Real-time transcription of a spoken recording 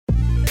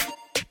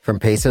From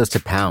pesos to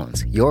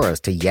pounds,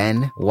 euros to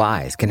yen,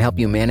 Wise can help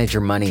you manage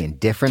your money in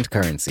different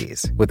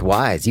currencies. With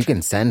Wise, you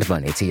can send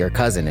money to your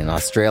cousin in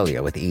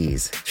Australia with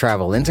ease,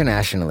 travel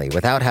internationally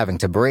without having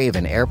to brave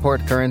an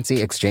airport currency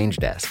exchange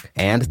desk,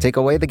 and take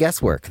away the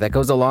guesswork that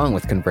goes along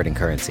with converting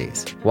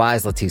currencies.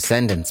 Wise lets you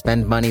send and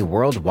spend money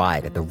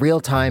worldwide at the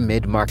real-time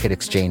mid-market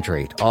exchange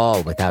rate,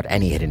 all without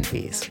any hidden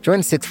fees.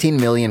 Join 16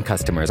 million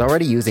customers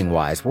already using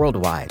Wise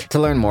worldwide. To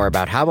learn more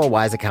about how a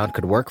Wise account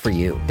could work for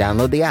you,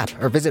 download the app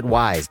or visit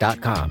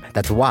wise.com.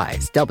 That's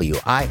Wise,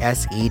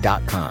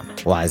 WISE.com.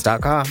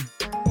 Wise.com.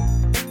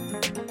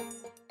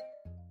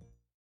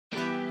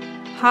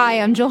 Hi,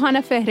 I'm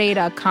Johanna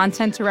Ferreira,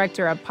 Content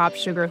Director at Pop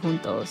Sugar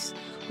Juntos.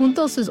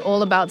 Juntos is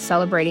all about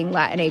celebrating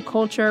Latina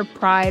culture,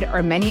 pride,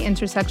 our many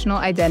intersectional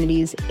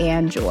identities,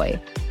 and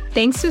joy.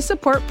 Thanks to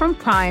support from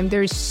Prime,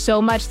 there's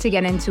so much to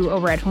get into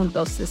over at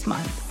Juntos this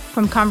month.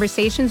 From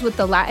conversations with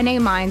the Latina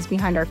minds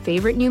behind our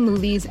favorite new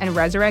movies and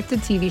resurrected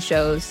TV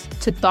shows,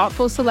 to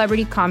thoughtful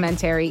celebrity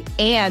commentary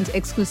and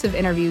exclusive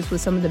interviews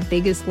with some of the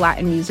biggest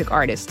Latin music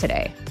artists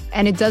today.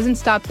 And it doesn't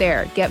stop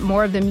there. Get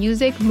more of the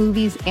music,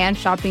 movies, and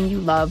shopping you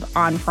love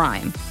on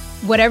Prime.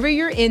 Whatever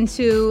you're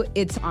into,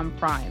 it's on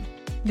Prime.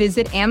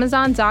 Visit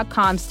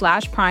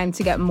Amazon.com/Prime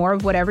to get more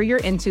of whatever you're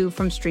into,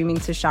 from streaming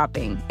to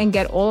shopping. And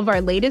get all of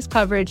our latest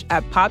coverage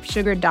at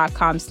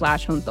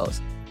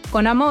popsugar.com/juntos.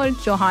 Con amor,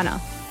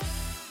 Johanna.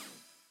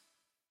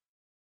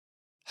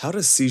 How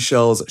do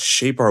seashells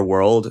shape our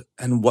world,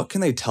 and what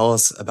can they tell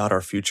us about our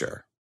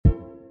future?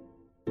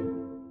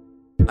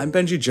 I'm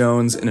Benji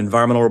Jones, an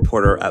environmental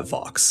reporter at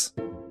Vox.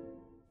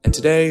 And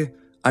today,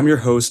 I'm your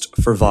host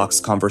for Vox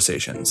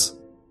Conversations.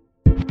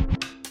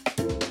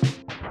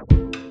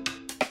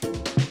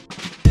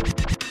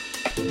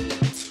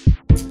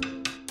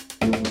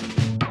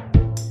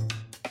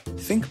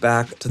 Think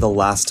back to the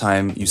last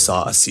time you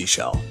saw a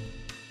seashell.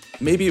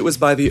 Maybe it was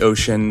by the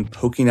ocean,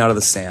 poking out of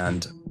the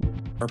sand,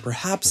 or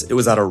perhaps it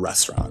was at a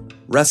restaurant,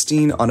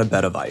 resting on a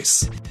bed of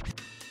ice.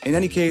 In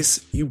any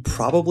case, you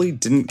probably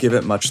didn't give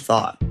it much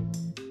thought.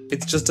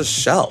 It's just a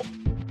shell.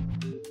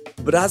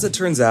 But as it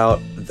turns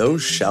out,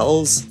 those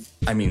shells,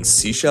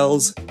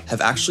 seashells, have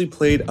actually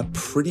played a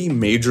pretty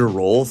major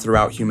role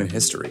throughout human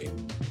history.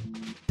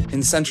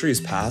 In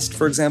centuries past,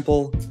 for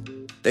example,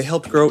 they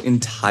helped grow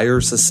entire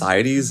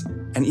societies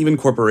and even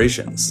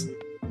corporations.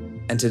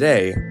 And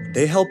today,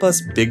 they help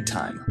us big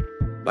time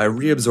by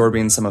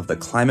reabsorbing some of the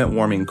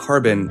climate-warming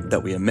carbon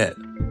that we emit.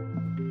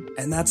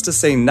 And that's to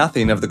say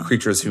nothing of the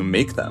creatures who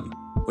make them,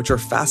 which are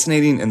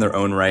fascinating in their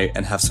own right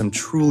and have some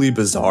truly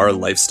bizarre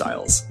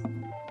lifestyles.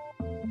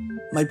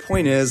 My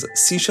point is,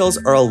 seashells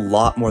are a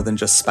lot more than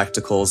just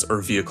spectacles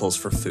or vehicles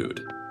for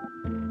food.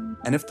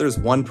 And if there's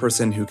one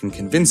person who can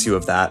convince you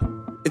of that,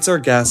 it's our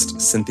guest,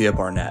 Cynthia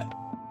Barnett.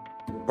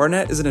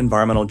 Barnett is an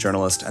environmental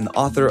journalist and the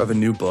author of a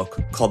new book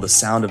called The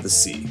Sound of the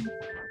Sea.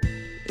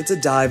 It's a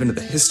dive into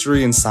the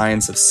history and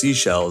science of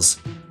seashells,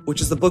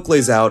 which, as the book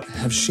lays out,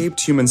 have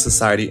shaped human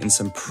society in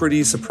some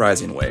pretty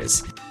surprising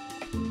ways.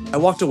 I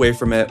walked away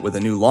from it with a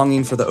new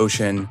longing for the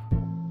ocean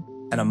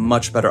and a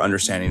much better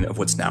understanding of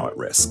what's now at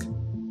risk.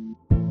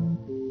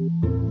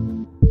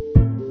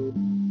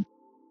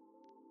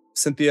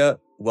 Cynthia,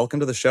 welcome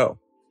to the show.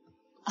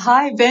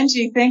 Hi,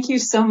 Benji. Thank you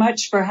so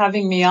much for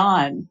having me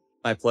on.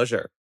 My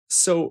pleasure.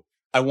 So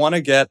I want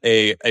to get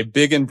a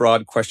big and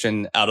broad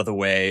question out of the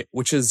way,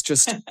 which is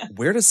just,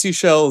 where do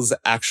seashells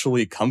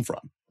actually come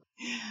from?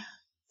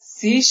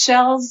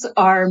 Seashells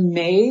are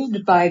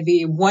made by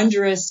the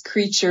wondrous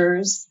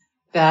creatures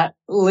that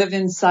live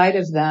inside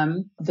of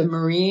them, the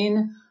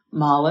marine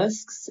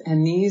mollusks,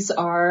 and these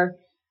are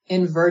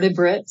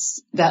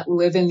invertebrates that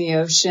live in the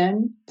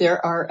ocean.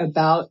 There are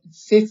about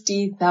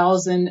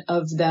 50,000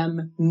 of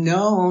them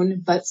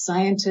known, but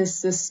scientists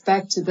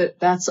suspect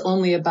that that's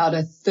only about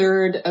a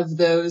third of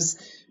those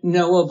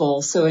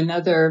knowable. So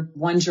another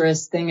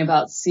wondrous thing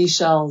about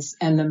seashells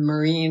and the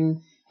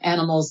marine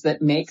animals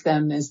that make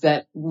them is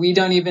that we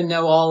don't even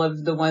know all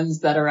of the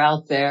ones that are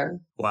out there.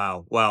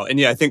 Wow. And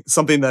yeah, I think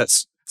something that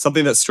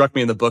struck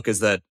me in the book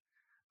is that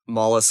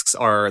mollusks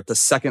are the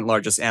second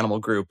largest animal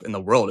group in the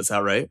world. Is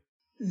that right?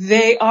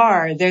 They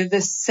are. They're the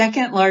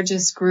second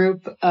largest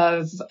group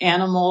of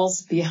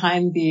animals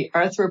behind the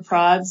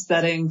arthropods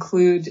that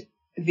include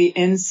the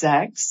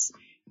insects.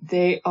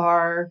 They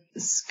are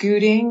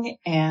scooting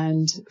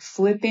and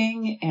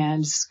flipping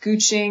and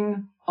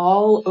scooching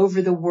all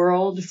over the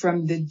world,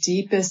 from the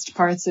deepest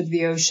parts of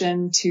the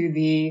ocean to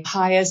the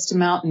highest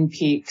mountain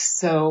peaks.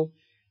 So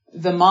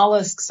the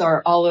mollusks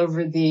are all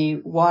over the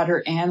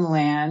water and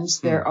land.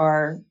 There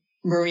are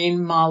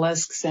marine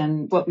mollusks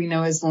and what we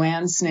know as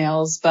land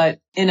snails. But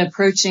in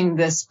approaching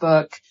this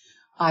book,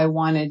 I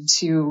wanted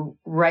to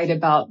write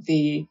about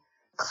the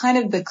kind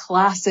of the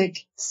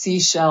classic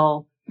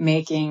seashell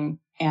making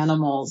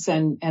animals.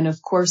 And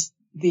of course,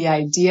 the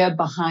idea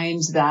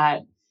behind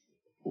that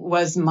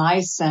was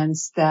my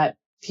sense that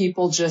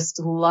people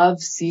just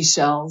love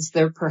seashells.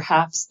 They're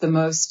perhaps the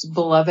most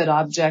beloved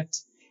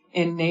object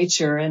in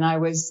nature. And I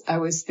was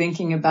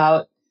thinking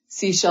about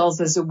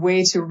seashells as a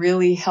way to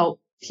really help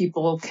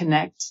people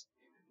connect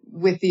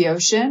with the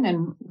ocean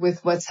and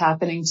with what's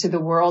happening to the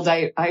world.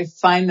 I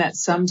find that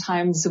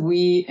sometimes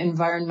we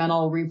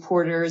environmental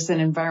reporters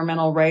and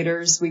environmental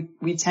writers,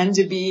 we tend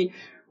to be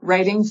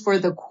writing for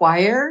the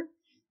choir.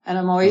 And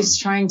I'm always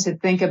trying to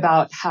think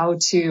about how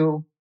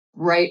to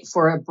write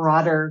for a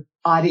broader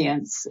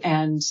audience.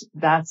 And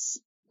that's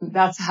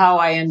how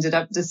I ended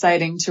up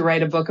deciding to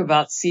write a book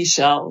about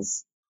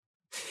seashells.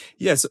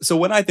 Yes. So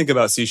when I think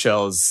about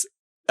seashells,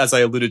 as I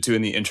alluded to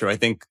in the intro, I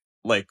think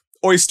like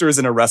oysters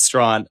in a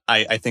restaurant.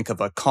 I think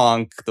of a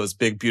conch, those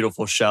big,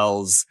 beautiful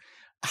shells.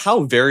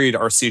 How varied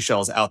are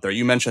seashells out there?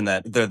 You mentioned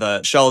that they're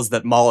the shells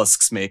that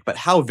mollusks make, but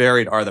how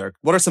varied are there?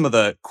 What are some of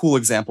the cool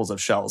examples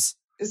of shells?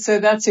 So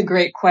that's a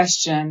great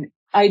question.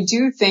 I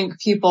do think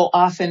people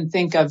often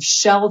think of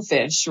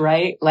shellfish,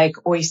 right? Like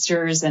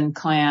oysters and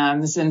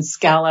clams and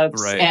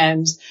scallops. Right.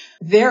 And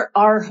there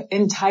are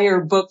entire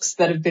books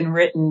that have been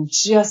written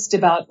just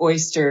about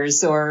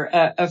oysters. Or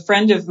a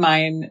friend of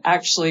mine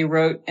actually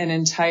wrote an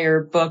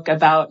entire book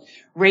about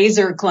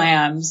razor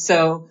clams.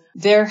 So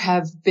there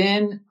have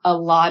been a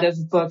lot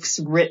of books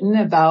written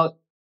about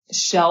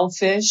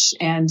shellfish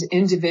and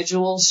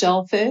individual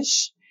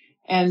shellfish.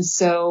 And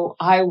so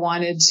I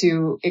wanted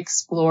to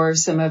explore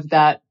some of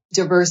that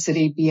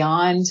diversity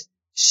beyond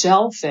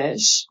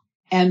shellfish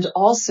and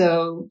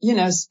also,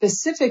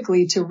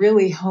 specifically to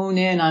really hone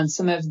in on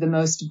some of the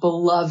most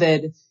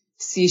beloved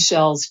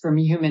seashells from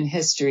human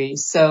history.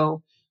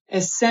 So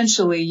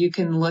essentially you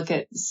can look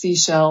at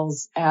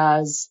seashells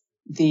as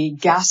the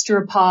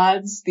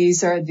gastropods.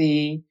 These are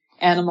the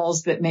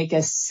animals that make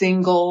a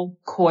single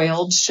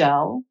coiled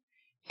shell.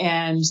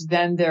 And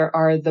then there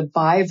are the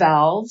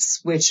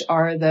bivalves, which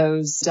are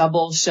those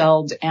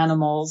double-shelled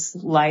animals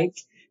like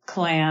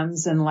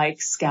clams and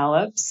like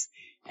scallops.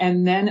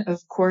 And then,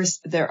 of course,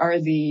 there are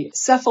the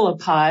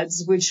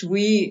cephalopods, which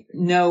we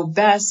know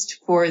best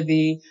for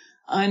the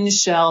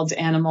unshelled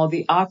animal,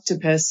 the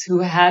octopus, who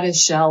had a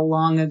shell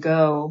long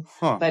ago,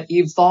 but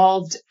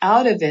evolved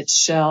out of its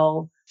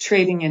shell,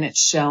 trading in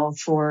its shell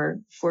for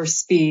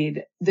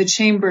speed. The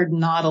chambered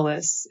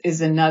nautilus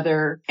is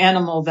another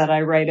animal that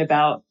I write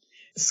about.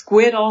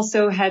 Squid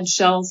also had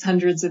shells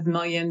hundreds of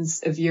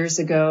millions of years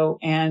ago,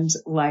 and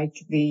like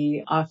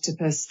the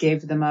octopus,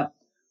 gave them up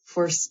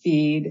for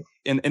speed.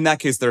 In that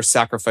case, they're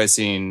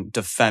sacrificing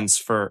defense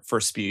for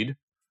speed.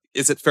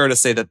 Is it fair to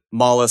say that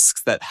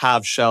mollusks that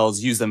have shells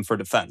use them for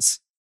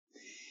defense?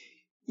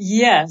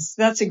 Yes,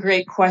 that's a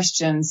great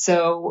question.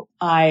 So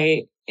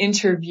I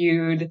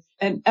interviewed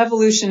an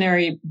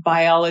evolutionary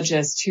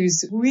biologist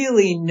who's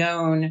really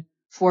known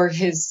for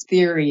his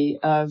theory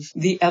of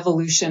the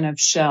evolution of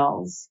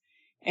shells.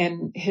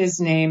 And his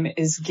name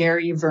is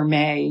Gary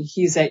Vermeer.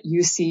 He's at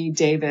UC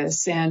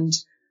Davis. And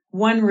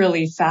one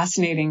really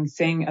fascinating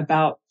thing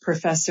about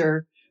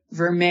Professor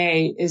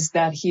Vermeer is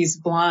that he's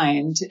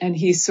blind, and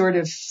he sort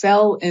of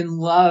fell in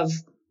love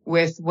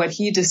with what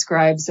he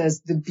describes as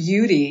the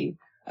beauty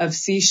of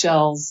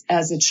seashells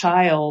as a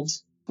child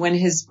when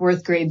his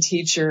fourth grade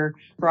teacher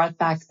brought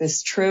back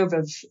this trove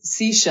of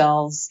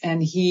seashells,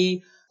 and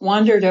he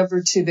wandered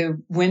over to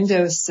the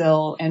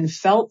windowsill and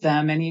felt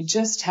them. And he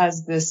just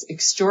has this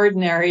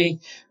extraordinary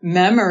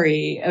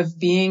memory of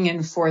being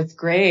in fourth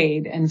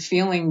grade and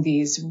feeling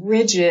these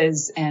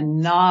ridges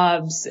and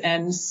knobs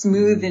and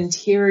smooth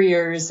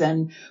interiors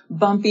and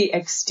bumpy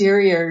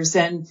exteriors.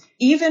 And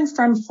even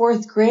from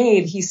fourth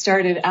grade, he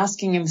started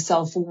asking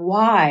himself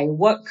why,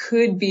 what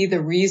could be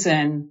the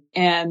reason?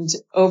 And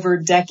over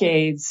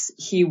decades,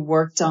 he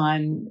worked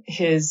on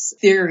his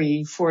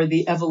theory for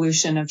the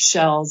evolution of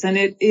shells. And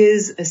it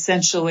is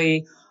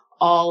essentially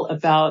all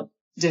about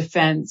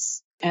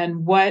defense.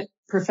 And what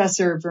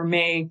Professor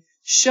Vermeer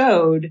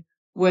showed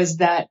was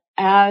that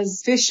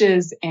as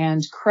fishes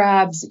and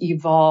crabs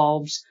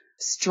evolved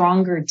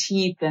stronger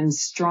teeth and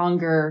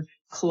stronger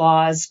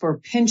claws for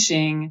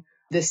pinching,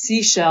 the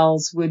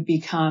seashells would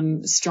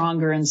become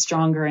stronger and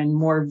stronger and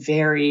more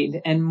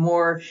varied and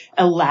more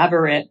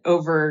elaborate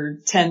over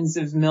tens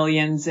of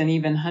millions and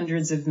even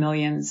hundreds of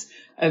millions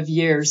of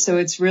years. So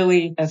it's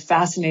really a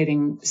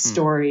fascinating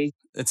story.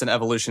 It's an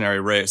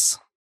evolutionary race.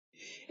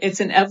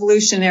 It's an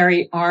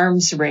evolutionary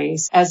arms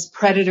race. As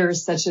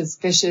predators such as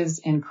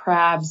fishes and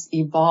crabs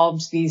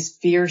evolved these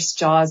fierce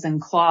jaws and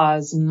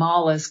claws,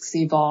 mollusks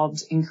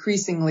evolved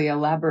increasingly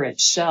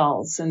elaborate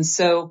shells. And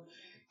so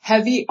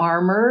heavy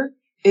armor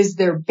is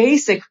their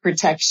basic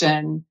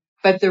protection,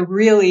 but the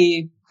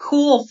really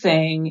cool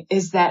thing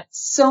is that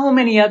so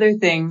many other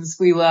things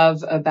we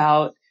love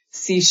about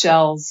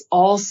seashells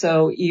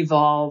also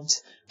evolved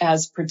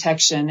as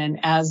protection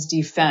and as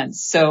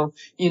defense. So,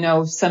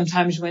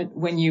 sometimes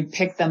when you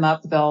pick them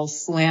up, they'll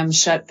slam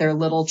shut their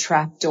little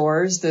trap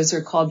doors. Those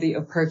are called the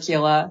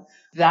opercula.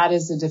 That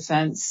is a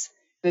defense.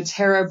 The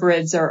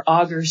pterobrids or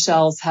auger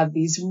shells have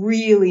these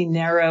really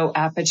narrow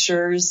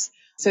apertures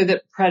so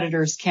that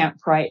predators can't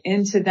pry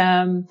into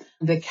them.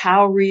 The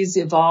cowries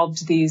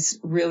evolved these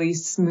really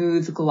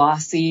smooth,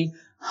 glossy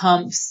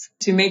humps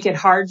to make it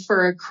hard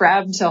for a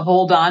crab to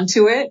hold on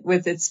to it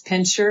with its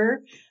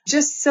pincher.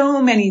 Just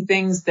so many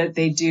things that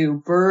they do.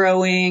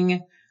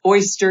 Burrowing,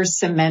 oysters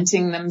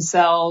cementing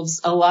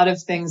themselves. A lot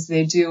of things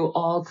they do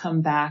all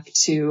come back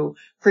to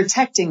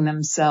protecting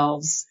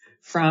themselves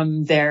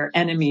from their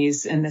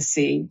enemies in the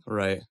sea.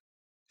 Right.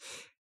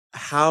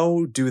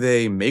 How do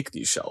they make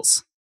these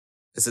shells?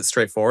 Is it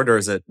straightforward or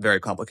is it very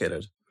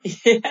complicated?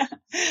 Yeah,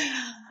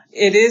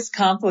 it is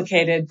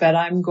complicated, but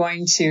I'm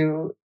going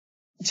to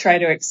try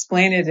to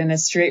explain it in a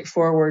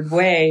straightforward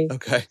way.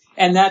 Okay.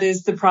 And that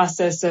is the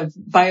process of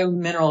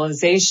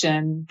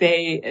biomineralization.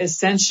 They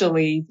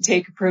essentially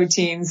take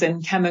proteins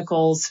and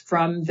chemicals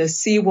from the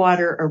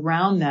seawater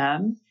around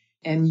them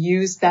and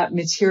use that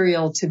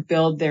material to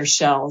build their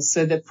shells.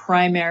 So the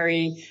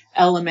primary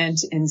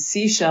element in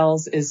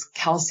seashells is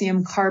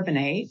calcium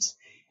carbonate,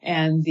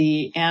 and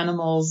the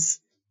animals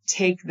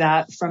take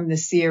that from the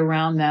sea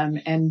around them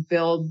and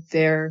build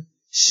their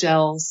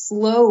shells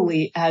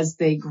slowly as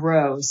they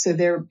grow. So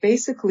they're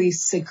basically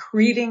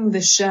secreting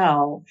the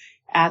shell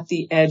at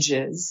the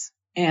edges.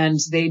 And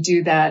they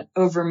do that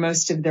over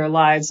most of their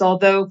lives.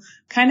 Although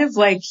kind of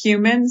like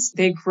humans,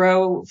 they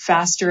grow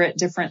faster at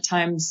different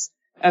times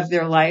of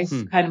their life.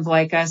 Kind of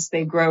like us,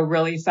 they grow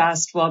really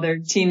fast while they're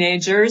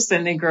teenagers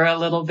and they grow a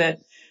little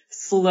bit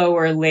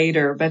slower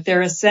later. But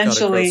they're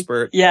essentially,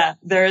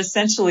 they're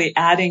essentially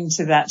adding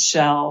to that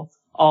shell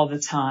all the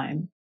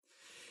time.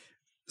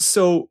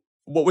 So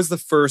what was the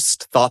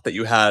first thought that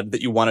you had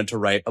that you wanted to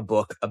write a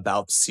book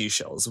about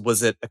seashells?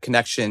 Was it a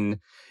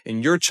connection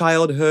in your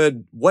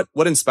childhood? What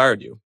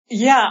inspired you?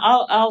 Yeah,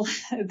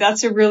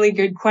 that's a really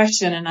good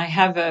question. And I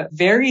have a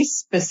very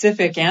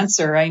specific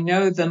answer. I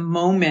know the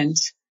moment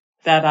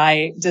that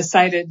I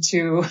decided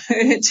to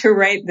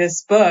write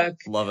this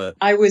book. Love it.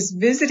 I was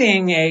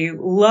visiting a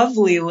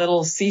lovely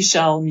little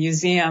seashell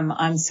museum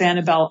on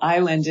Sanibel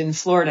Island in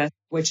Florida,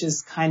 which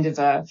is kind of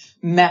a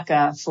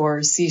mecca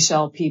for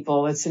seashell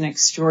people. It's an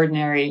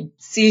extraordinary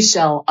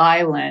seashell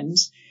island.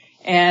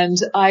 And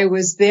I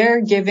was there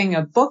giving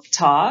a book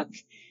talk,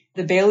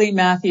 the Bailey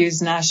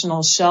Matthews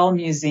National Shell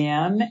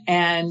Museum,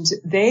 and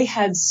they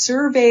had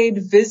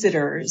surveyed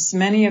visitors,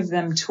 many of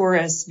them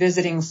tourists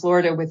visiting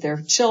Florida with their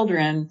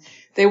children.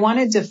 They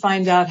wanted to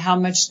find out how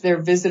much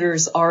their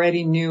visitors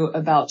already knew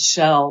about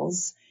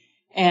shells.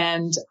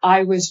 And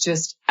I was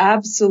just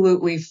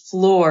absolutely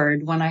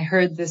floored when I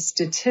heard this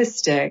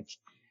statistic.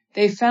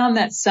 They found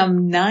that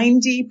some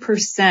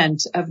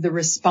 90% of the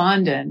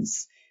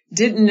respondents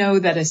didn't know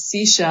that a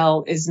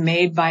seashell is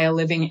made by a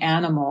living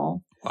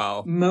animal.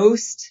 Wow.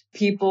 Most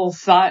people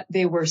thought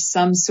they were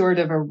some sort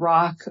of a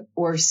rock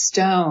or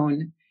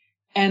stone.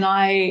 And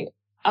I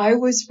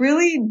was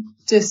really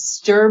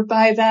disturbed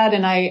by that.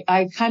 And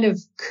I kind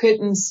of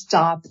couldn't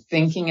stop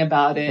thinking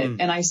about it.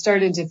 And I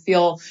started to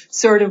feel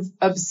sort of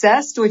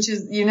obsessed, which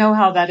is, you know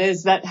how that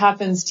is. That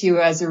happens to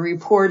you as a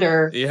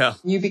reporter. Yeah.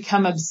 You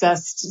become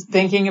obsessed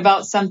thinking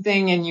about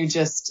something and you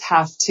just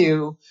have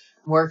to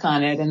work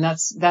on it. And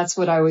that's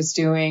what I was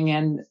doing.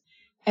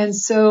 And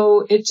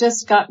so it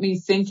just got me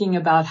thinking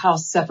about how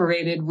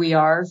separated we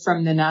are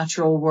from the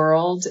natural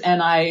world. And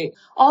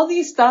all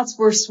these thoughts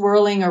were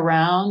swirling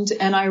around,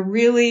 and I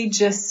really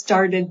just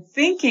started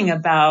thinking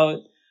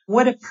about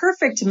what a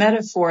perfect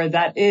metaphor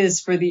that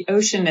is for the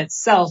ocean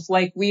itself.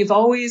 Like, we've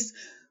always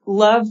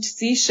loved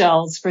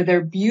seashells for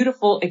their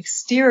beautiful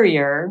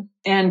exterior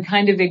and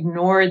kind of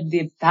ignored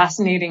the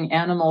fascinating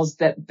animals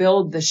that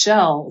build the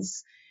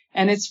shells.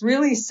 And it's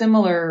really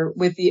similar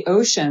with the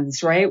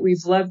oceans, right?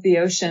 We've loved the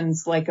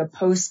oceans like a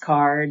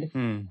postcard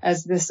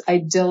as this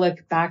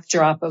idyllic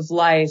backdrop of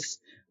life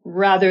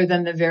rather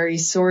than the very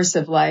source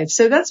of life.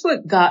 So that's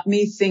what got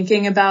me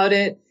thinking about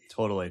it.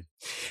 Totally.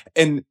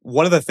 And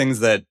one of the things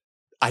that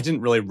I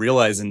didn't really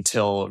realize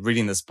until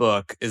reading this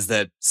book is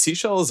that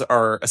seashells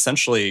are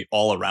essentially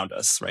all around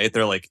us, right?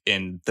 They're like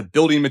in the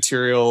building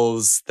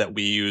materials that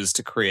we use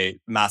to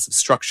create massive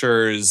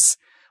structures,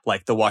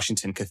 like the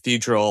Washington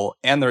Cathedral,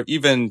 and they're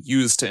even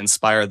used to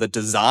inspire the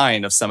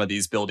design of some of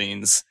these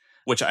buildings,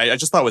 which I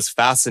just thought was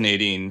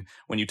fascinating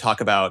when you talk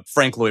about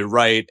Frank Lloyd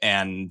Wright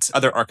and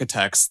other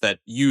architects that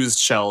used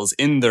shells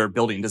in their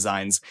building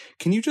designs.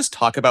 Can you just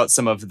talk about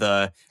some of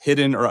the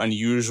hidden or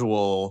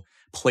unusual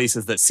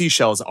places that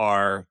seashells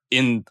are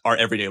in our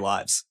everyday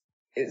lives?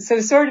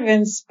 So sort of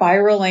in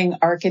spiraling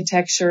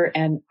architecture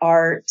and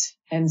art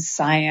and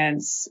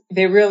science,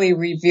 they really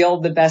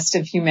reveal the best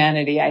of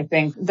humanity. I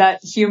think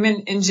that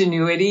human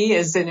ingenuity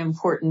is an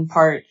important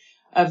part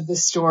of the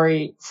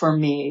story for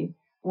me.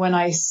 When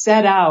I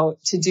set out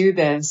to do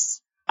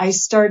this, I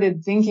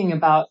started thinking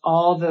about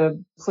all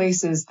the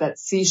places that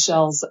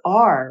seashells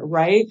are,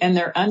 right? And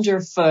they're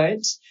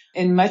underfoot.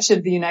 In much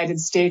of the United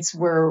States,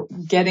 we're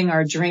getting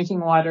our drinking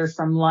water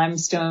from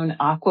limestone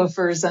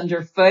aquifers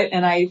underfoot.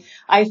 And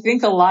I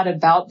think a lot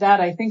about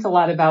that. I think a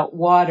lot about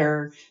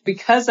water.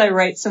 Because I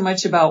write so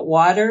much about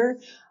water,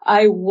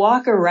 I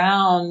walk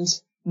around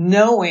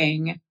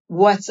knowing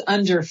what's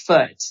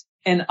underfoot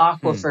in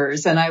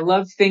aquifers. And I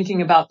love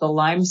thinking about the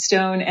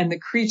limestone and the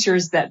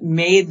creatures that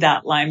made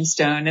that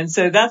limestone. And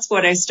so that's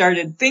what I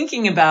started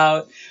thinking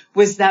about,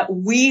 was that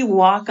we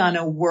walk on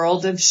a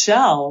world of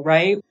shell,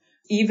 right?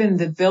 Even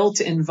the built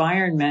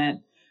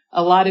environment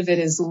A lot of it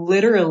is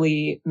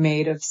literally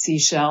made of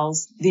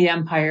seashells. The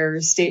Empire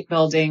State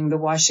Building, the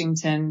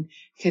Washington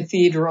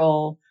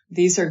Cathedral,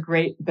 these are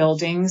great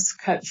buildings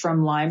cut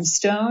from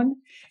limestone.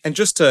 And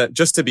just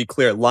to be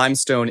clear,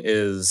 limestone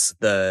is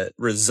the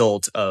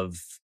result of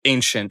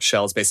ancient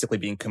shells basically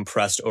being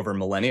compressed over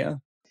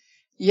millennia.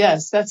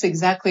 Yes, that's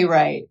exactly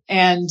right.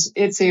 And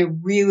it's a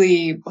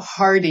really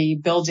hardy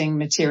building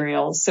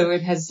material. So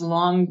it has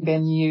long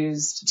been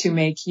used to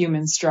make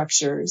human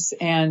structures.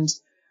 And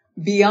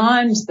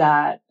beyond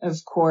that,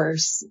 of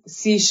course,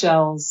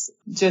 seashells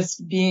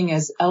just being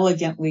as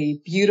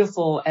elegantly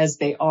beautiful as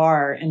they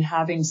are and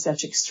having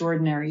such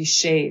extraordinary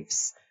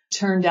shapes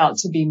turned out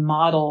to be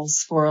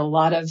models for a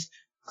lot of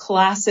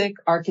classic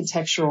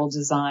architectural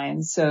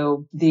designs.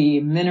 So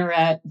the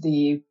minaret,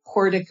 the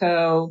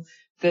portico,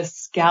 the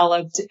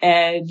scalloped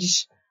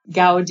edge,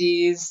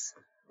 Gaudi's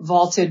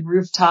vaulted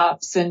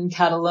rooftops in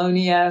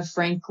Catalonia,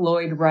 Frank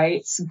Lloyd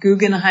Wright's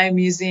Guggenheim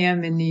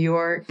Museum in New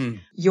York,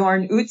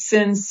 Jorn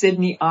Utsen's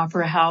Sydney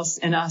Opera House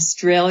in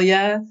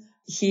Australia.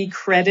 He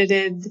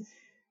credited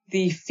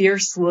the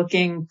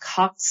fierce-looking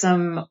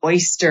cocksome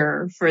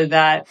oyster for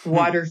that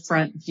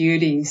waterfront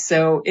beauty.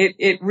 So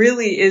it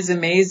really is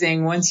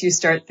amazing once you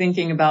start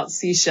thinking about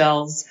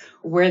seashells,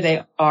 where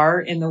they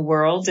are in the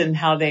world and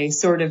how they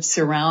sort of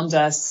surround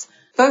us,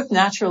 both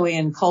naturally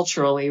and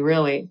culturally,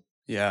 really.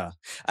 Yeah.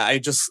 I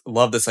just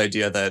love this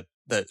idea that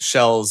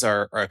shells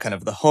are kind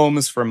of the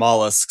homes for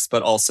mollusks,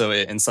 but also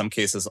in some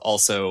cases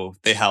also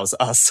they house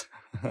us.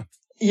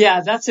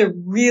 Yeah, that's a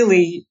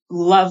really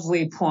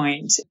lovely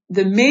point.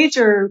 The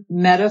major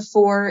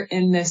metaphor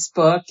in this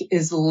book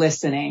is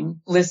listening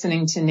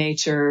to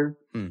nature,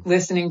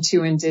 listening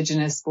to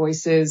indigenous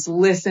voices,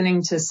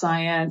 listening to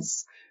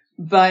science.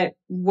 But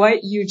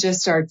what you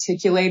just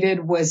articulated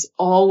was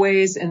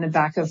always in the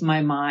back of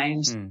my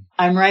mind.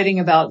 I'm writing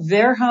about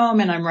their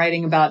home and I'm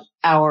writing about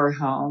our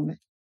home.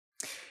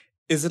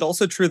 Is it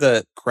also true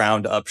that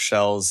ground up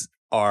shells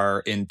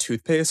are in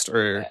toothpaste,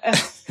 or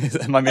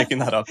am I making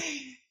that up?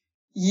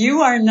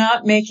 You are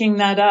not making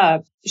that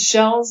up.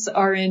 Shells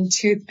are in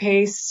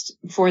toothpaste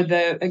for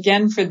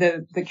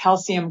the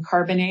calcium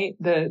carbonate,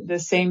 the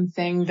same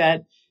thing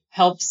that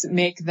helps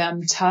make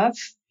them tough.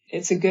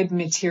 It's a good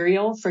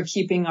material for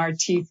keeping our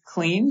teeth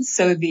clean.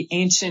 So the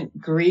ancient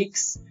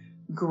Greeks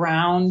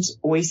ground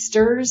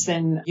oysters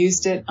and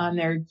used it on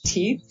their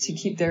teeth to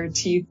keep their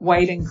teeth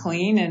white and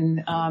clean.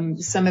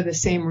 And some of the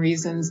same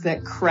reasons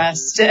that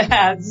Crest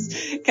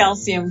adds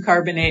calcium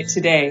carbonate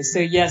today. So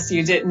yes,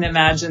 you didn't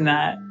imagine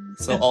that.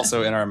 So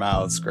also in our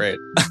mouths. Great.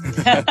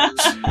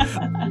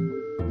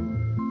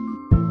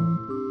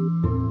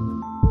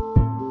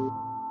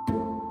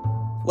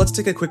 Let's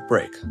take a quick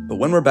break. But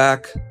when we're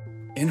back,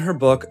 in her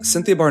book,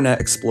 Cynthia Barnett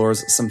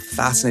explores some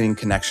fascinating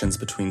connections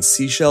between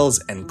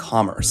seashells and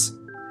commerce,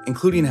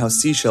 including how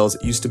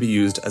seashells used to be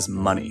used as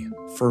money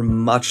for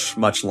much,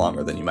 much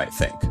longer than you might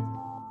think.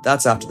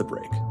 That's after the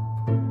break.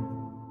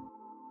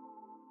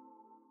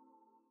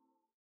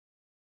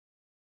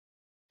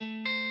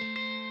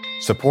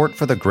 Support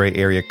for The Gray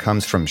Area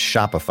comes from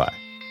Shopify.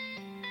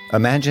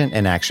 Imagine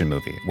an action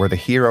movie where the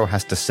hero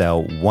has to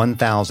sell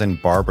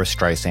 1,000 Barbra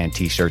Streisand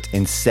t-shirts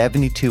in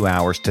 72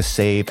 hours to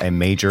save a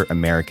major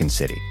American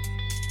city.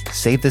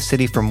 Save the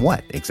city from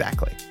what,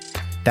 exactly?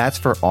 That's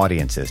for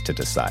audiences to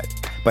decide.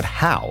 But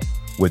how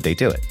would they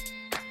do it?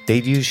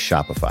 They'd use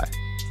Shopify.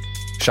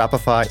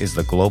 Shopify is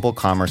the global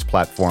commerce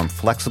platform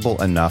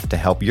flexible enough to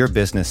help your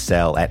business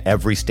sell at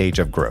every stage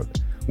of growth.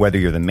 Whether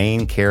you're the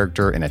main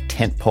character in a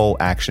tentpole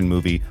action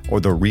movie or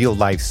the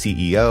real-life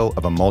CEO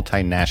of a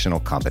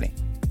multinational company.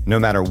 No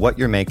matter what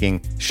you're making,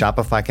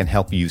 Shopify can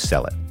help you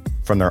sell it.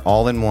 From their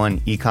all-in-one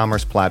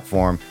e-commerce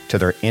platform to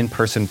their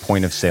in-person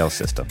point-of-sale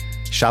system,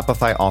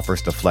 Shopify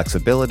offers the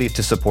flexibility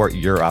to support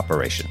your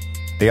operation.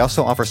 They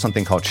also offer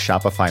something called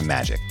Shopify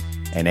Magic,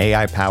 an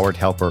AI-powered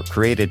helper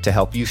created to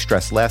help you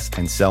stress less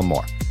and sell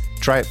more.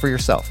 Try it for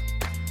yourself.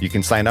 You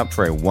can sign up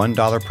for a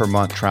 $1 per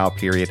month trial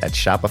period at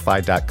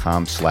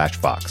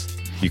shopify.com/Vox.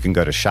 You can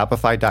go to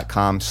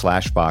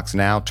shopify.com/Vox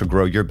now to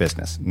grow your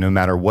business, no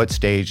matter what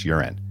stage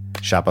you're in.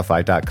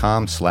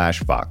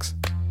 Shopify.com/Vox.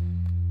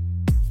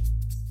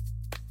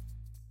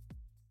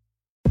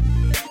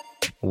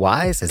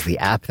 Wise is the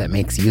app that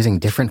makes using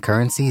different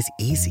currencies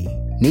easy.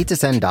 Need to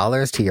send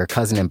dollars to your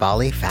cousin in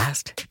Bali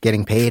fast?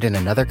 Getting paid in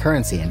another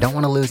currency and don't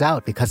want to lose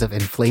out because of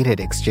inflated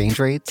exchange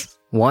rates?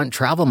 Want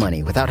travel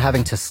money without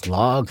having to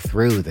slog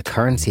through the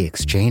currency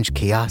exchange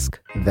kiosk?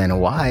 Then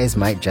Wise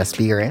might just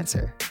be your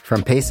answer.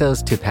 From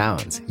pesos to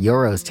pounds,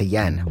 euros to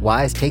yen,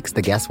 Wise takes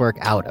the guesswork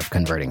out of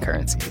converting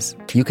currencies.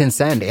 You can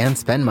send and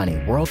spend money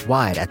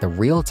worldwide at the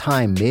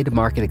real-time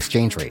mid-market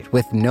exchange rate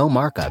with no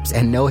markups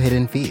and no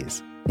hidden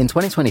fees. In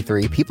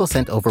 2023, people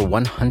sent over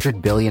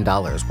 $100 billion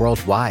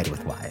worldwide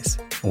with Wise.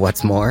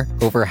 What's more,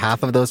 over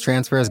half of those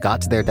transfers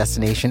got to their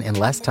destination in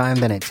less time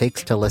than it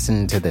takes to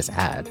listen to this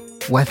ad.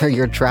 Whether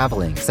you're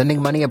traveling,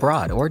 sending money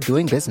abroad, or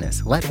doing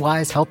business, let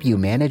Wise help you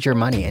manage your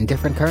money in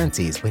different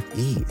currencies with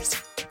ease.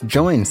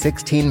 Join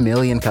 16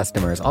 million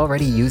customers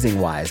already using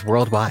Wise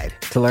worldwide.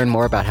 To learn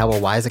more about how a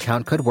Wise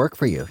account could work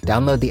for you,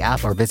 download the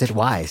app or visit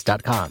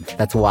wise.com.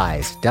 That's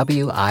Wise,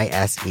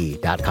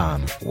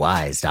 WISE.com.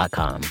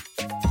 Wise.com.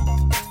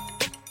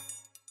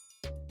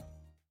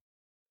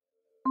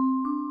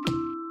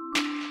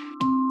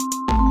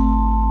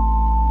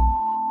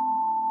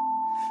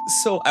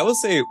 So I will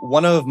say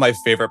one of my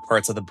favorite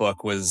parts of the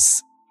book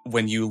was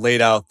when you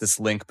laid out this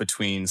link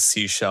between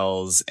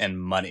seashells and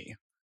money.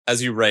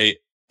 As you write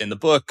in the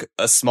book,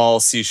 a small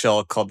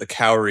seashell called the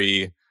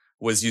cowrie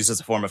was used as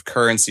a form of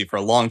currency for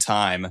a long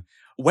time.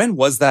 When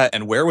was that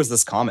and where was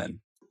this common?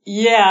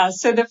 Yeah,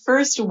 so the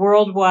first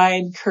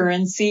worldwide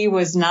currency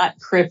was not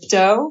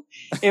crypto.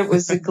 It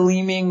was a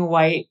gleaming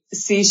white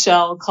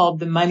seashell called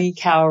the money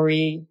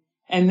cowrie.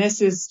 And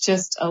this is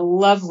just a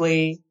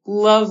lovely,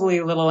 lovely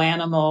little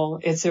animal.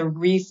 It's a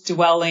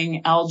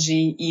reef-dwelling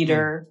algae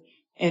eater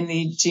in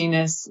the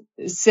genus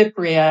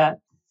Cypria.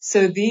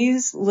 So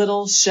these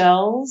little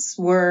shells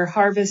were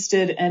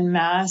harvested en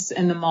masse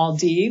in the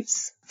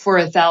Maldives for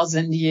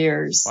 1,000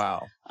 years.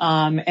 Wow.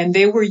 And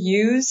they were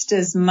used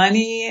as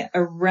money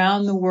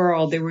around the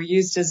world. They were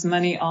used as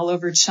money all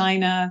over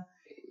China.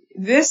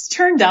 This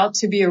turned out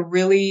to be a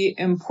really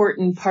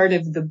important part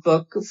of the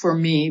book for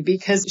me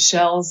because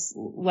shells,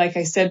 like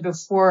I said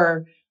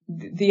before,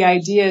 the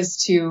idea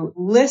is to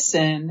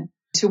listen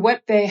to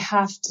what they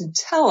have to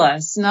tell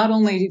us, not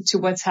only to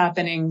what's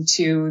happening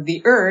to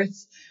the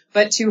earth,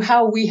 but to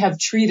how we have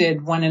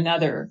treated one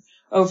another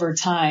over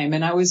time.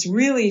 And I was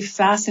really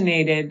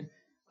fascinated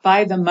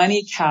by the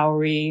money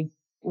cowrie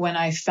when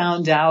I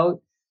found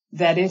out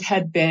that it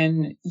had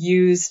been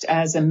used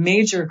as a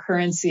major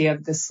currency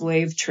of the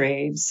slave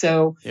trade.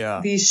 So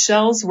These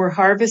shells were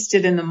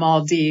harvested in the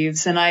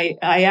Maldives, and I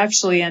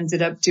actually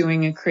ended up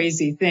doing a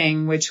crazy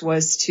thing, which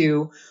was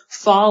to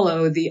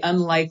follow the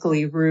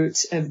unlikely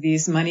route of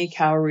these money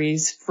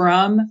cowries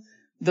from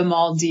the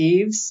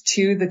Maldives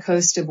to the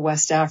coast of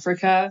West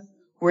Africa,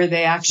 where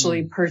they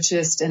actually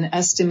purchased an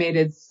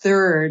estimated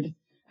third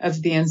of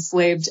the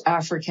enslaved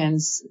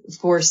Africans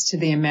forced to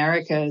the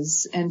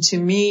Americas. And to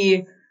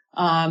me,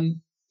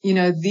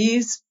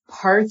 these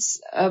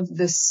parts of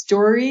the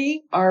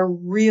story are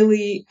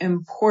really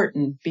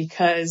important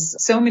because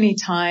so many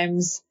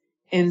times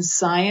in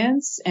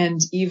science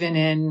and even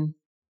in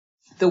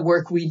the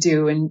work we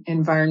do in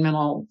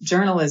environmental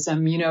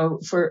journalism,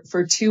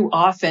 for too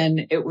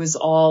often it was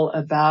all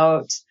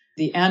about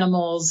the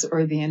animals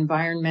or the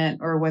environment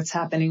or what's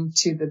happening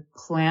to the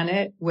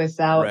planet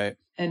without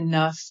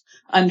enough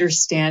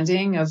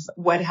understanding of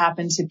what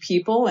happened to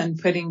people and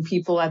putting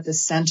people at the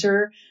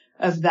center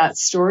of that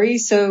story.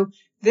 So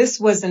this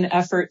was an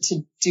effort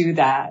to do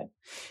that.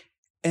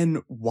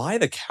 And why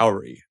the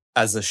cowrie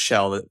as a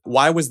shell?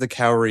 Why was the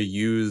cowrie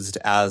used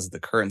as the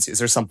currency? Is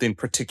there something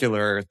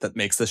particular that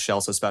makes this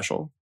shell so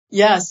special?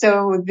 Yeah,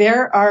 so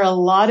there are a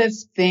lot of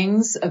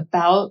things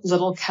about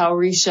little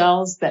cowrie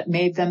shells that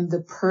made them the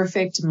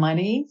perfect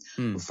money.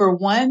 For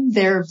one,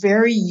 they're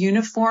very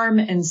uniform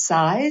in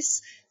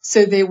size,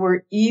 so they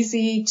were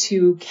easy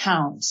to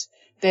count.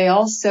 They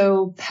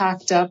also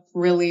packed up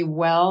really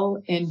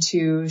well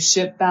into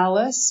ship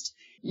ballast.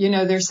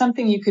 There's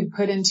something you could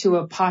put into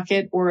a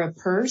pocket or a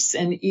purse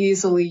and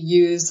easily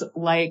use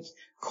like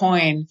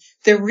coin.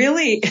 They're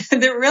really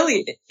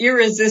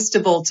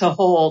irresistible to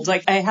hold.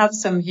 Like I have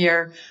some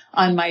here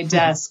on my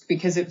desk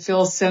because it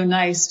feels so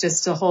nice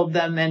just to hold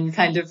them and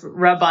kind of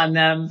rub on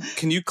them.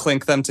 Can you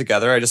clink them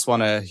together? I just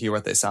want to hear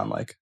what they sound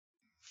like.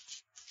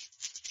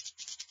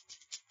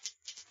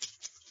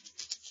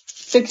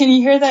 So can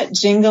you hear that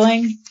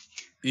jingling?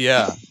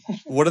 Yeah.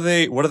 What do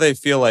they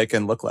feel like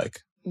and look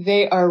like?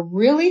 They are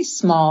really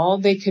small.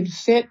 They could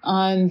fit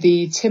on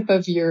the tip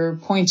of your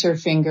pointer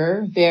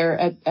finger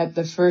there at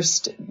the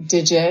first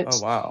digit.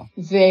 Oh, wow.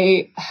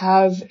 They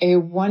have a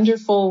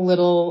wonderful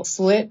little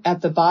slit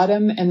at the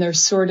bottom and they're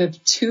sort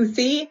of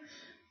toothy.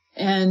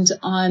 And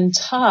on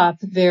top,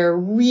 they're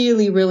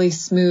really, really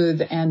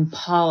smooth and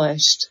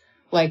polished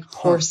like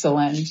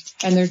porcelain.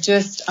 And they're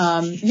just,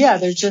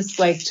 they're just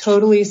like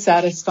totally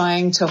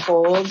satisfying to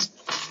hold.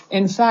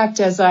 In fact,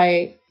 as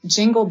I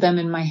jingled them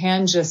in my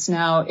hand just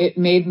now, it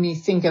made me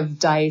think of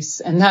dice,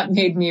 and that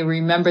made me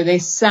remember they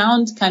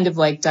sound kind of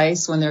like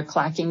dice when they're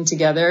clacking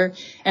together,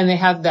 and they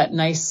have that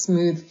nice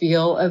smooth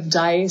feel of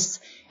dice,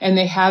 and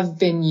they have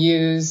been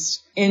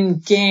used in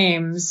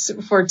games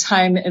for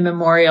time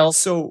immemorial.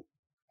 So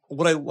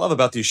what I love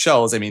about these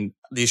shells,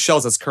 these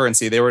shells as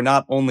currency, they were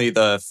not only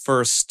the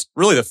first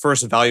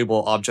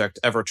valuable object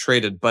ever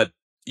traded, but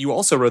you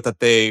also wrote that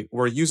they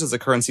were used as a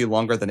currency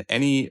longer than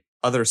any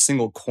other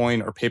single coin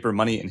or paper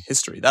money in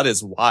history. That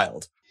is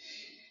wild.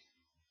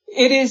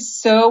 It is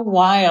so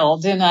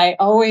wild. And I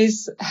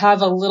always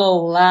have a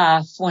little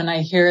laugh when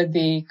I hear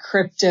the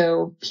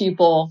crypto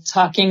people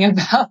talking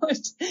about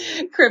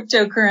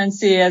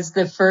cryptocurrency as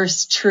the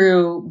first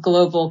true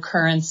global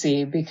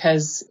currency,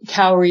 because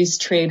cowries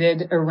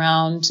traded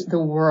around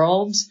the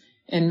world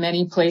in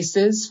many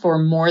places for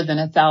more than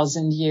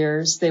 1,000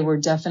 years. They were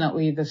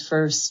definitely the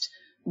first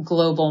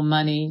global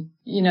money.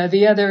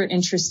 The other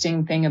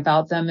interesting thing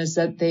about them is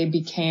that they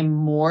became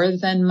more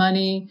than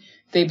money.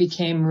 They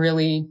became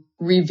really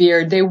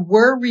revered. They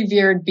were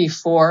revered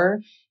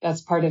before.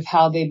 That's part of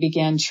how they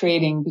began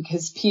trading,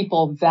 because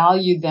people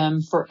valued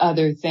them for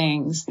other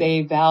things.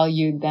 They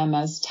valued them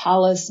as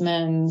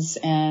talismans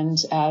and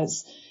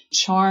as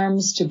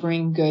charms to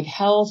bring good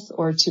health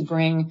or to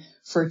bring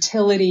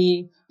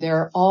fertility. There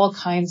are all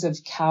kinds of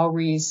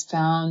cowries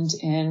found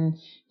in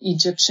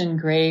Egyptian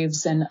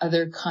graves and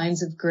other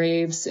kinds of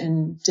graves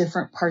in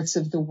different parts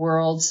of the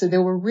world. So they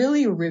were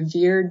really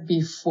revered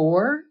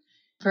before.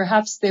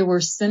 Perhaps they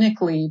were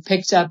cynically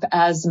picked up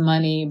as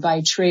money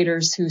by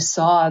traders who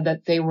saw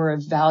that they were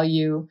of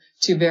value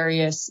to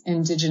various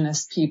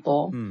indigenous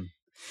people.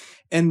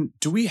 And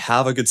do we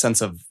have a good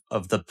sense of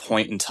the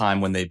point in time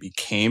when they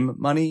became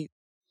money?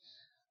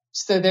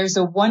 So there's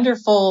a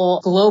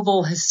wonderful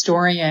global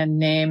historian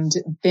named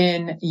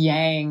Bin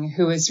Yang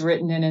who has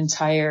written an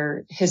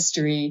entire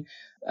history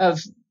of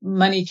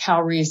money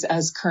cowries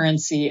as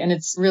currency. And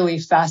it's really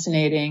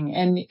fascinating.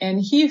 And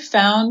he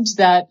found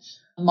that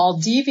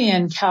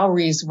Maldivian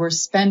cowries were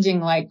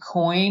spending like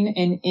coin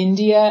in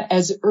India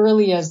as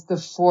early as the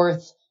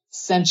 4th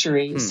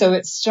century. So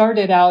it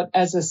started out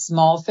as a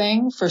small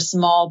thing for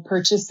small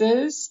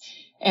purchases,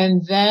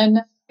 and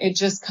then it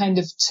just kind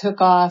of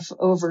took off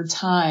over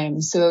time.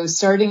 So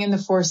starting in the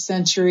 4th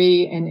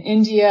century in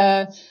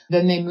India,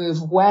 then they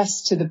moved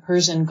west to the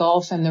Persian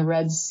Gulf and the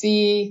Red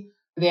Sea.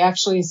 They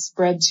actually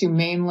spread to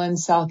mainland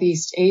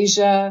Southeast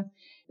Asia.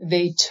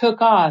 They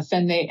took off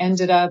and they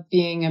ended up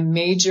being a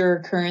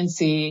major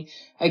currency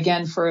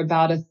again for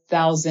about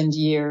 1,000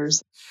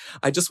 years.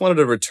 I just wanted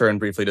to return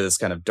briefly to this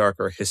kind of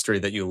darker history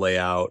that you lay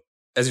out.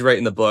 As you write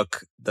in the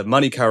book, the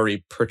money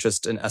cowrie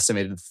purchased an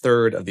estimated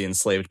third of the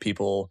enslaved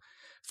people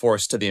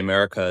forced to the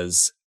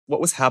Americas. What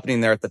was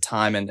happening there at the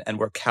time, and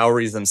were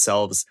cowries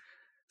themselves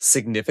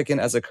significant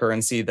as a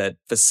currency that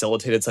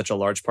facilitated such a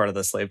large part of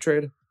the slave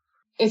trade?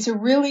 It's a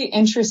really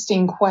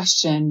interesting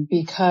question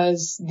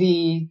because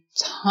the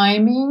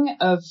timing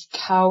of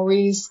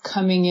cowries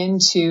coming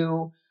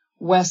into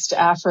West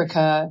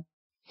Africa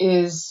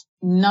is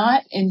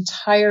not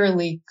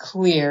entirely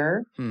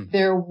clear.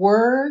 There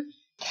were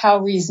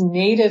cowries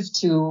native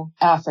to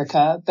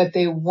Africa, but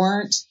they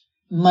weren't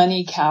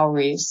money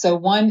cowries. So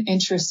one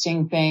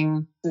interesting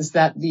thing is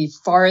that the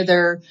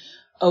farther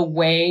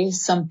away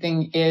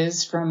something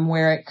is from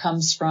where it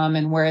comes from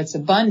and where it's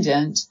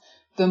abundant,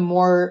 the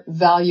more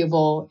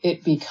valuable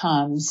it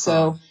becomes.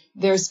 So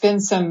there's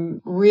been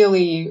some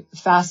really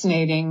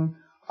fascinating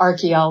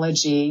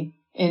archaeology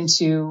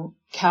into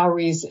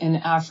cowries in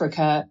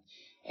Africa.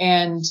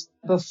 And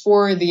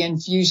before the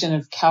infusion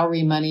of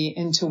cowrie money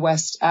into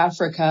West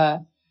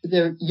Africa,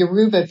 the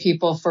Yoruba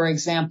people, for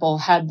example,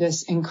 had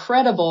this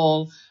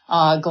incredible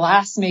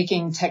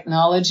glass-making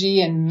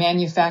technology and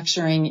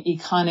manufacturing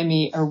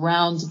economy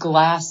around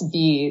glass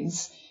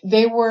beads.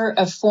 They were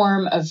a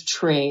form of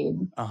trade.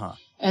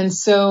 And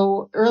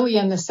so early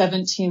in the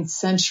 17th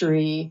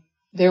century,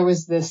 there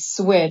was this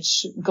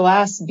switch.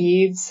 Glass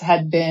beads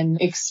had been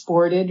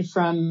exported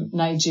from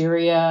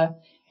Nigeria,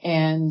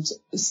 and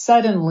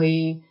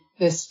suddenly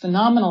this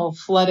phenomenal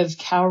flood of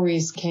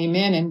cowries came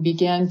in and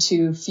began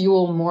to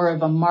fuel more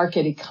of a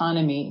market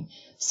economy.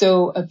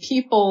 So a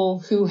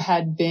people who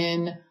had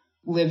been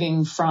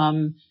living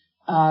from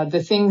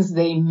the things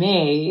they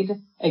made,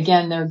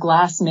 again, their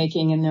glass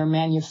making and their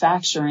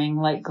manufacturing,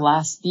 like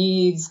glass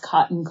beads,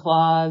 cotton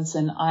cloths,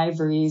 and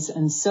ivories,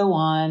 and so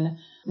on.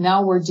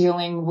 Now we're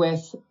dealing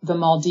with the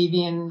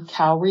Maldivian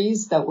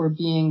cowries that were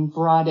being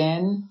brought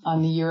in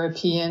on the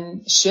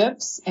European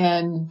ships.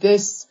 And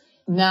this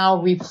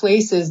now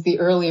replaces the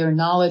earlier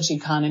knowledge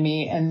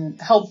economy and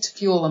helped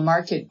fuel a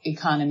market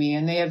economy.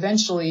 And they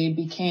eventually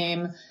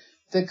became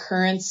the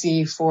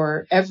currency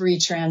for every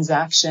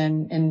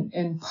transaction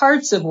in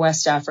parts of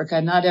West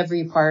Africa, not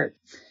every part.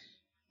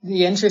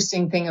 The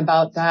interesting thing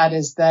about that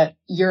is that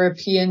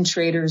European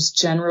traders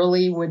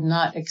generally would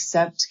not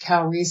accept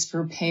cowries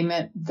for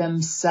payment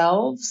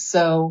themselves.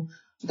 So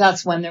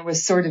that's when there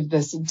was sort of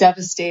this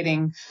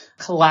devastating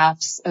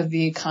collapse of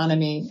the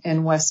economy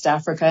in West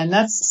Africa. And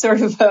that's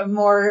sort of a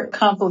more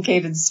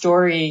complicated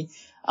story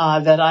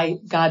that I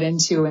got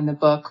into in the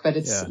book, but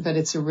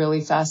it's a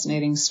really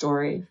fascinating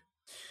story.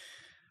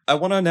 I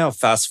want to now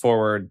fast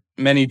forward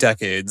many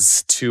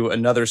decades to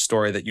another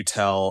story that you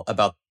tell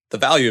about the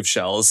value of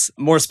shells,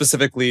 more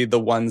specifically the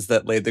ones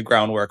that laid the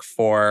groundwork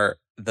for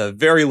the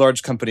very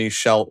large company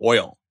Shell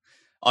Oil.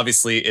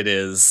 Obviously, it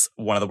is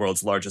one of the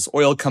world's largest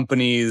oil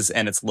companies,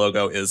 and its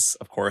logo is,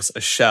 of course,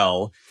 a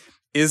shell.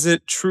 Is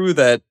it true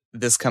that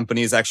this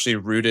company is actually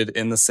rooted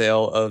in the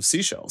sale of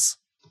seashells?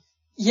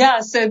 Yeah,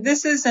 so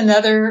this is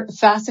another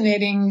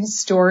fascinating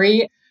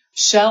story.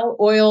 Shell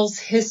Oil's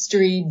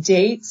history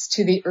dates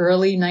to the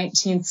early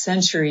 19th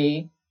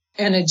century,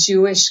 and a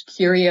Jewish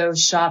curio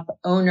shop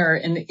owner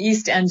in the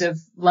East End of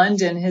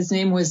London, his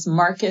name was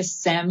Marcus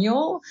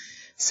Samuel.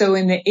 So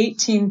in the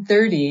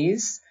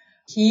 1830s,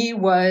 he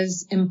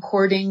was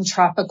importing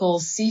tropical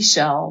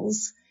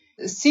seashells.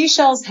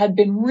 seashells had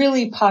been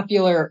really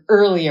popular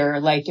earlier,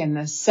 like in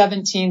the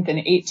 17th and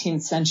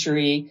 18th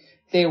century.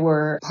 They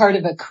were part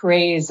of a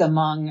craze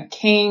among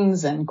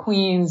kings and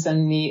queens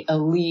and the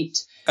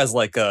elite. As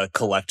like a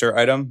collector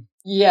item?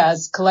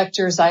 Yes,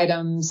 collector's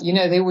items.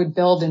 They would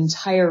build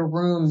entire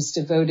rooms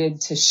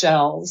devoted to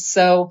shells.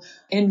 So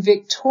in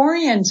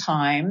Victorian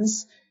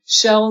times,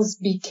 shells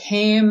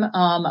became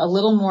a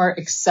little more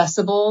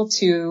accessible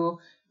to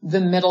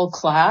the middle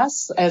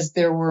class as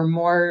there were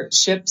more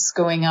ships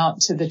going out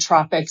to the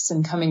tropics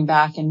and coming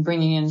back and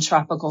bringing in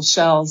tropical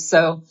shells.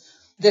 So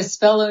this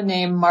fellow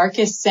named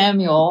Marcus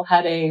Samuel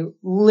had a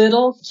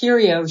little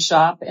curio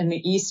shop in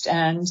the East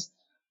End,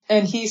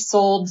 and he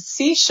sold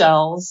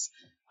seashells.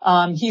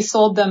 He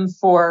sold them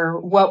for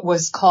what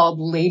was called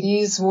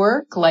ladies'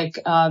 work, like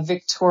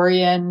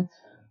Victorian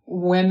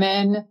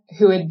women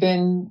who had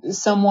been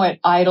somewhat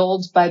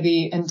idled by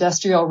the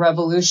Industrial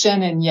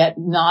Revolution and yet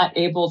not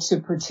able to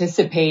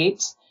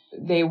participate.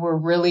 They were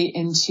really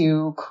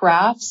into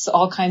crafts,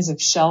 all kinds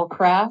of shell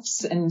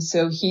crafts. And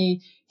so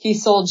he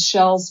sold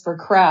shells for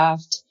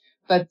craft.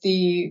 But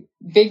the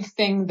big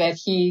thing that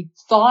he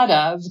thought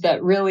of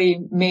that really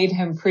made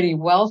him pretty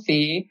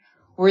wealthy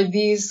were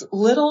these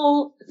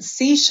little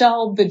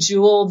seashell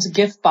bejeweled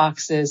gift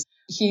boxes.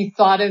 He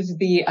thought of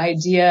the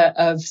idea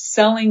of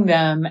selling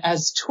them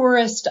as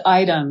tourist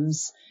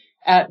items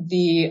at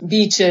the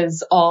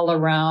beaches all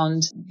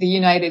around the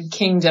United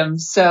Kingdom.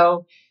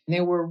 So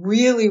they were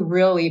really,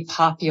 really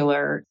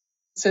popular.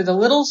 So the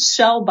little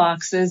shell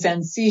boxes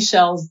and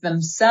seashells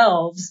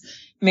themselves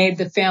made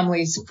the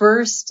family's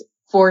first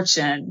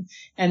fortune.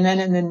 And then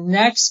in the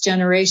next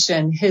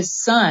generation, his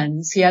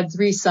sons, he had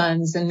 3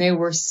 sons, and they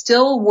were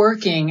still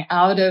working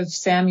out of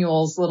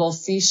Samuel's little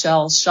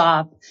seashell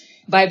shop.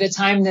 By the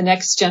time the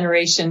next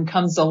generation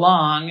comes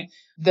along,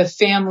 the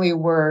family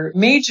were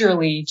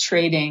majorly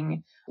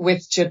trading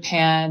with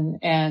Japan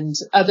and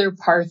other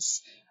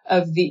parts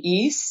of the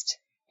East.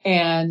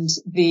 And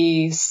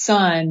the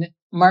son,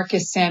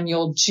 Marcus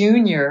Samuel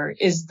Jr.,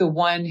 is the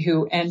one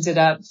who ended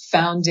up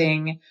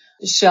founding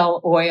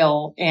Shell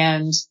Oil.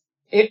 And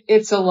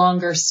it's a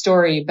longer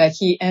story, but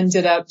he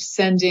ended up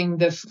sending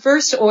the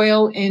first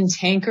oil in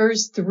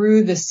tankers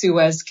through the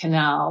Suez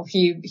Canal.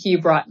 He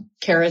brought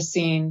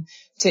kerosene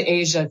to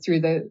Asia through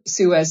the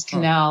Suez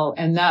Canal.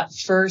 And that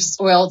first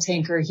oil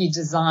tanker he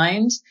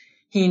designed,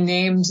 he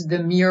named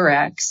the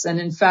Murex. And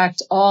in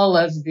fact, all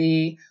of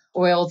the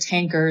oil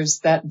tankers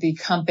that the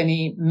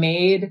company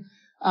made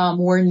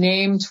were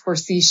named for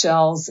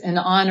seashells in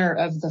honor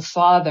of the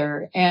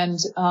father. And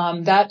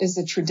that is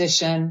a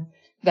tradition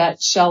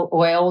that Shell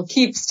Oil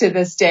keeps to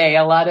this day.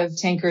 A lot of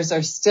tankers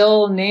are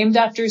still named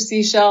after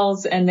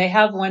seashells, and they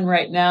have one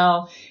right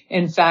now,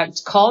 in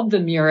fact, called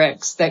the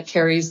Murex that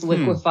carries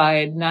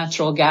liquefied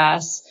natural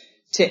gas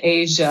to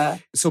Asia.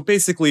 So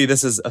basically,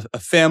 this is a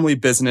family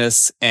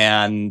business,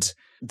 and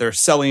they're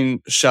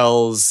selling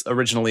shells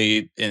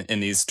originally in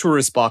these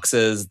tourist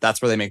boxes.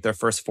 That's where they make their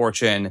first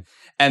fortune.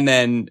 And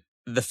then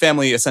the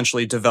family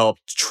essentially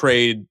developed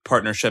trade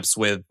partnerships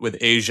with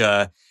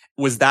Asia.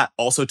 Was that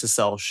also to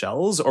sell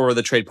shells, or were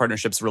the trade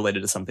partnerships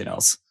related to something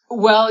else?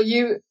 Well,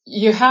 you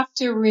have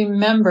to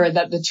remember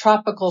that the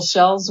tropical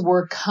shells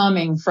were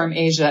coming from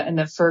Asia in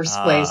the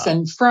first place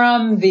and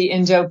from the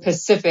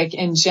Indo-Pacific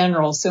in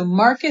general. So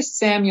Marcus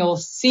Samuel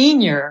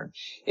Sr.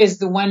 is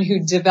the one who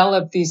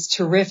developed these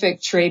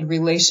terrific trade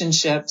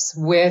relationships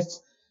with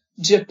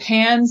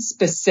Japan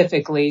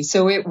specifically.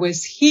 So it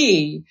was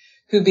he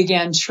who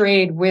began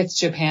trade with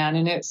Japan.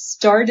 And it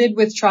started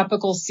with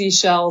tropical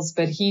seashells,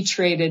 but he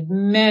traded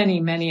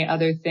many, many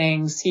other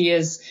things. He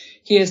is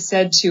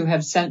said to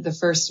have sent the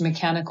first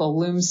mechanical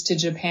looms to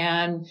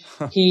Japan.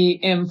 He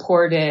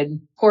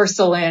imported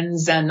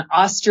porcelains and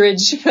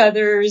ostrich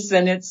feathers.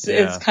 And it's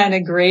kind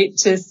of great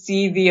to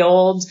see the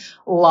old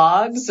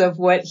logs of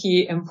what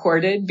he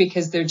imported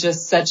because they're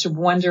just such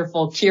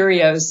wonderful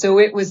curios. So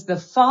it was the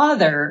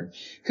father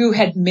who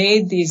had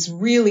made these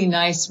really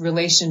nice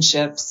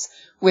relationships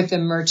with the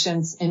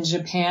merchants in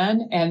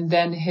Japan. And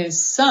then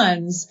his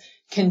sons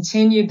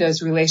continued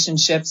those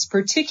relationships,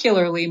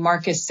 particularly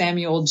Marcus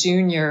Samuel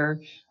Jr.,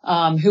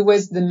 who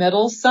was the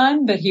middle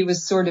son, but he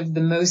was sort of the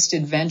most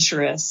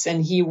adventurous.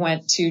 And he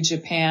went to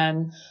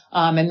Japan,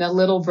 and the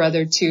little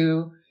brother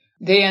too.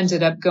 They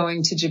ended up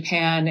going to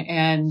Japan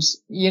and,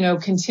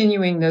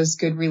 continuing those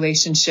good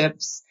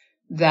relationships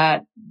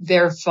that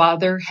their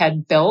father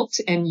had built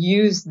and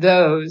used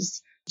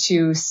those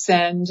to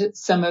send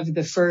some of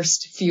the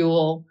first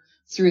fuel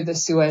through the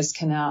Suez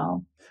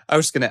Canal. I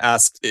was just going to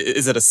ask,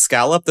 is it a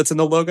scallop that's in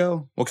the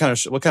logo? What kind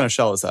of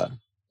shell is that?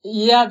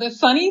 Yeah, the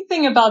funny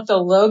thing about the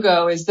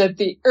logo is that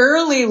the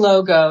early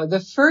logo, the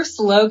first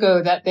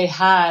logo that they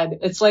had,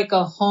 it's like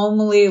a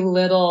homely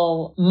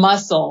little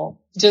mussel,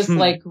 just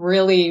like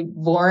really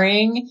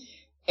boring.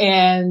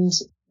 And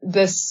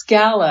the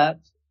scallop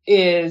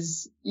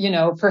is,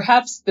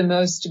 perhaps the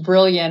most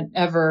brilliant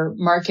ever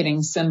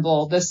marketing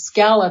symbol. The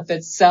scallop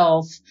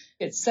itself,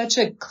 it's such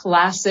a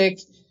classic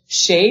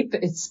shape.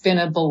 It's been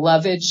a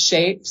beloved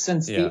shape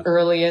since the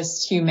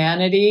earliest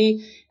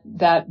humanity.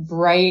 That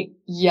bright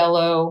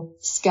yellow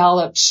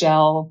scallop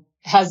shell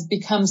has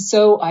become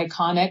so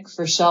iconic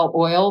for Shell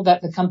Oil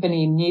that the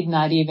company need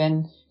not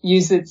even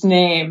use its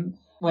name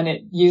when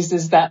it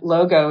uses that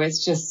logo.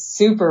 It's just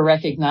super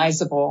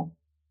recognizable.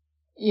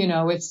 You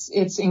know,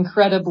 it's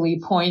incredibly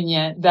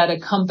poignant that a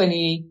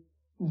company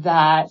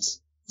that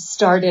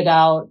started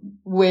out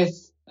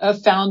with a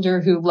founder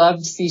who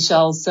loved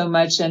seashells so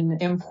much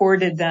and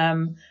imported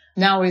them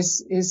now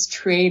is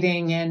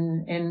trading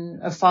in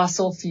a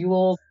fossil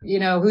fuel, you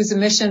know, whose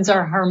emissions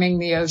are harming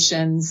the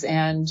oceans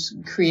and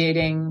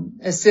creating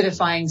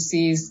acidifying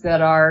seas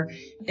that are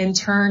in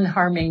turn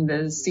harming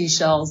the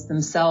seashells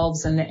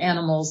themselves and the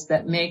animals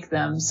that make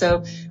them.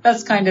 So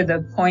that's kind of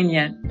the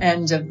poignant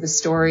end of the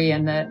story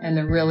and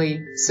the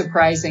really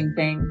surprising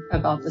thing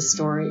about the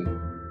story.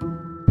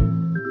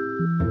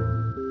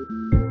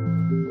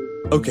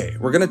 Okay,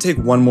 we're going to take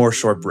one more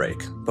short break,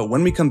 but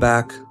when we come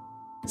back,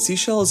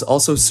 seashells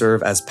also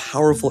serve as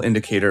powerful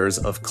indicators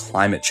of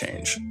climate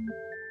change.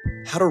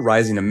 How do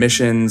rising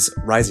emissions,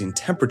 rising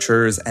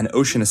temperatures, and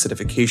ocean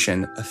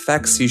acidification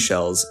affect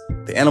seashells,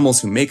 the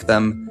animals who make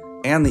them,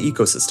 and the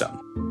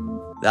ecosystem?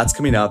 That's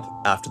coming up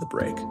after the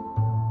break.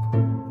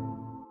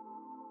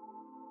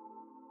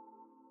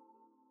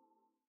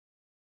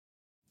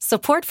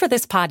 Support for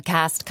this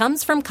podcast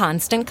comes from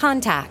Constant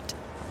Contact.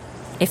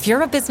 If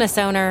you're a business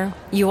owner,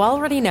 you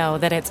already know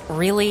that it's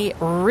really,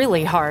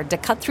 really hard to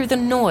cut through the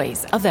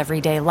noise of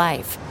everyday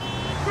life.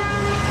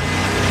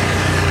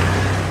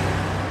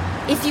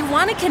 If you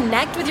want to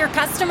connect with your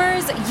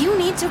customers, you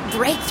need to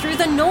break through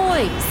the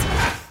noise.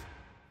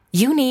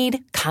 You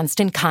need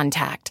Constant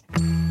Contact.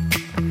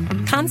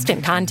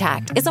 Constant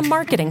Contact is a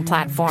marketing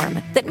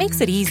platform that makes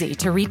it easy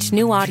to reach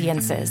new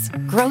audiences,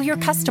 grow your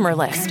customer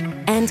list,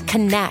 and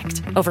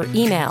connect over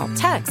email,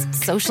 text,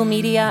 social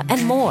media,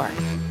 and more.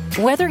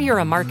 Whether you're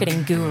a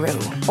marketing guru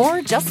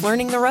or just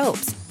learning the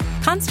ropes,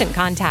 Constant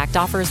Contact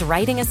offers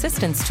writing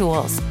assistance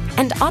tools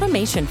and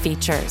automation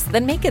features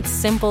that make it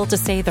simple to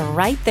say the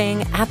right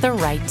thing at the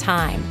right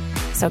time.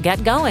 So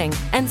get going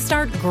and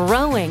start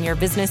growing your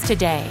business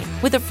today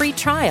with a free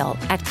trial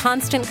at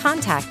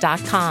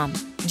ConstantContact.com.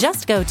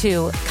 Just go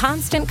to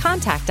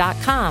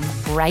ConstantContact.com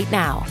right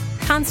now.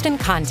 Constant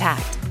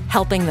Contact,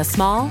 helping the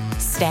small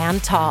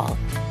stand tall.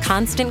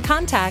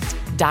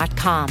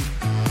 ConstantContact.com.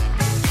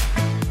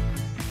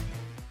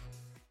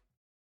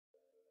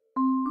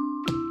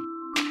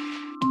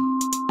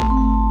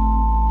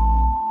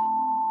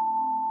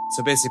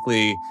 So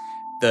basically,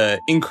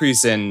 the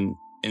increase in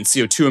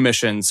CO2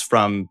 emissions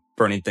from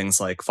burning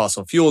things like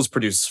fossil fuels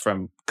produced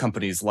from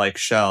companies like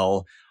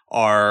Shell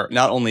are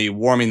not only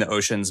warming the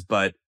oceans,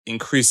 but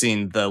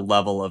increasing the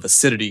level of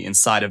acidity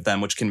inside of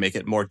them, which can make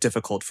it more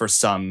difficult for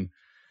some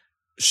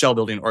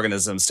shell-building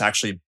organisms to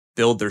actually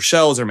build their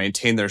shells or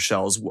maintain their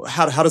shells.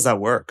 How does that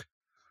work?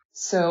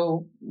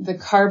 So the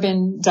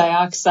carbon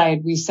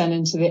dioxide we send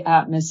into the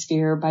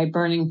atmosphere by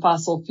burning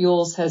fossil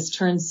fuels has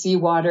turned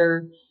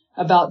seawater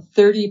about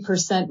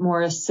 30%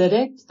 more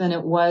acidic than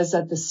it was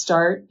at the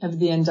start of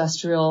the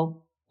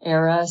industrial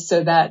era.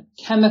 So that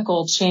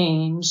chemical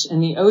change in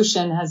the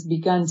ocean has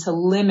begun to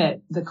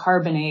limit the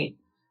carbonate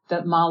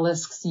that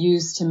mollusks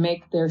use to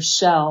make their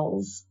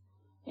shells.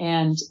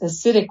 And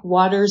acidic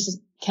waters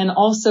can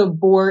also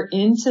bore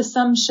into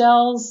some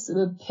shells,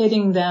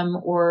 pitting them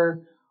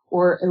or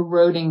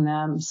eroding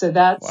them. So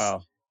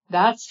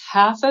that's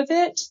half of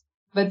it.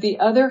 But the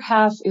other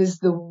half is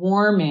the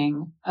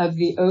warming of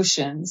the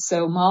ocean.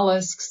 So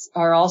mollusks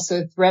are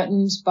also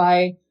threatened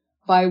by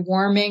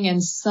warming,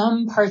 and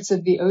some parts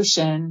of the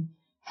ocean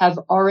have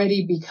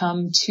already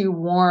become too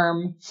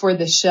warm for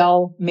the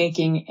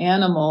shell-making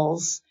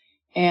animals.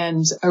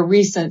 And a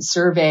recent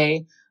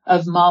survey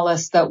of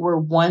mollusks that were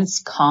once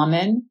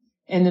common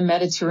in the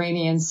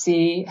Mediterranean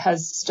Sea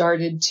has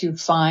started to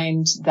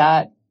find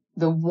that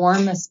the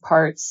warmest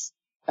parts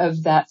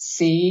of that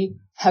sea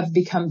have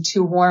become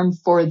too warm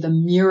for the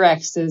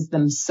murexes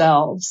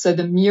themselves. So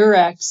the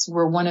murex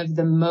were one of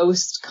the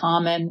most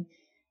common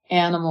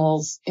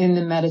animals in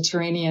the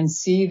Mediterranean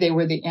Sea. They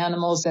were the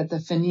animals that the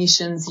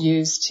Phoenicians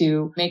used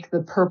to make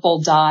the purple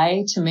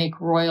dye, to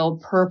make royal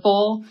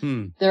purple.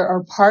 There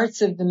are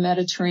parts of the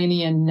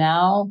Mediterranean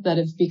now that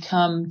have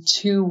become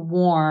too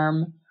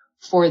warm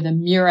for the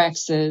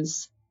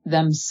murexes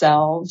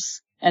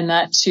themselves. And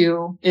that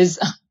too is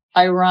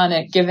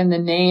ironic, given the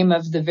name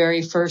of the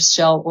very first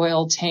Shell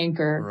oil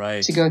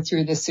tanker to go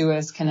through the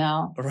Suez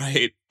Canal.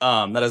 Right.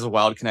 That is a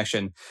wild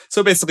connection.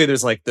 So basically,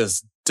 there's like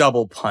this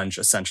double punch,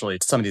 essentially,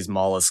 to some of these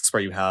mollusks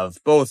where you have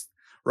both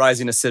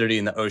rising acidity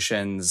in the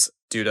oceans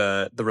due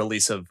to the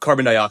release of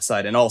carbon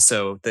dioxide and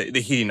also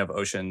the heating of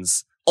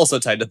oceans, also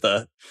tied to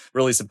the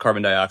release of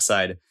carbon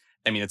dioxide.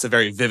 I mean, it's a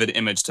very vivid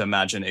image to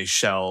imagine a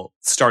shell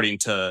starting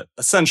to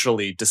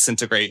essentially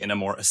disintegrate in a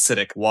more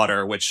acidic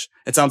water, which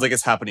it sounds like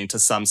it's happening to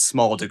some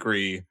small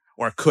degree,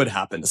 or could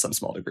happen to some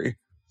small degree.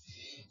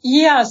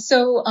 Yeah,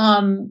 so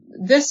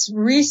this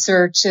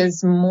research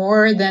is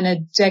more than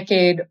a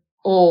decade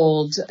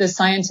old. The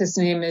scientist's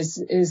name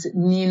is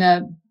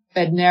Nina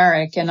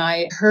Bednarik, and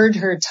I heard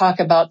her talk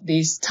about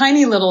these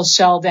tiny little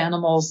shelled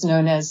animals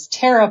known as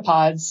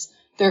pteropods.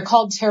 They're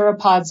called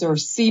pteropods or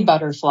sea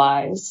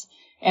butterflies.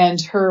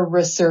 And her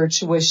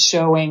research was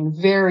showing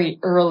very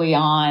early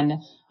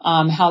on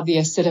how the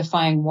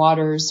acidifying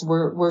waters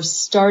were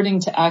starting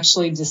to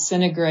actually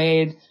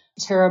disintegrate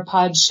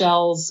pteropod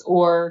shells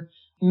or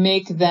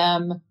make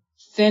them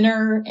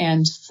thinner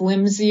and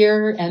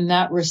flimsier. And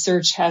that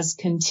research has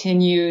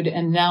continued.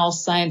 And now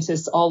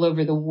scientists all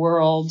over the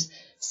world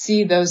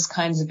see those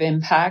kinds of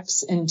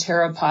impacts in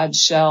pteropod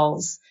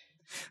shells.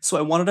 So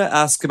I wanted to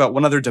ask about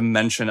one other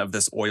dimension of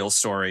this oil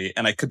story,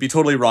 and I could be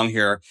totally wrong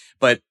here,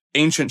 but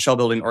ancient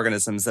shell-building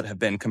organisms that have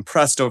been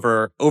compressed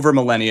over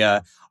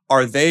millennia,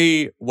 are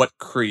they what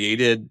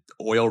created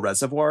oil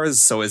reservoirs?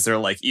 So is there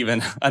like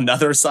even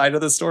another side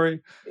of the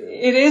story?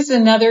 It is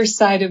another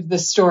side of the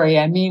story.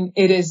 I mean,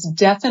 it is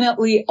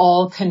definitely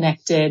all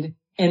connected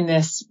in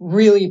this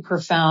really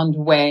profound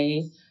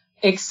way,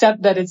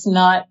 except that it's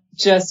not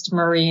just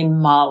marine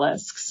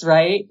mollusks,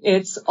 right?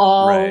 It's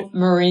all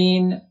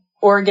marine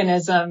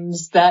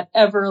organisms that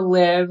ever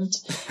lived.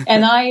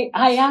 And I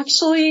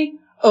actually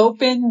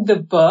opened the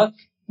book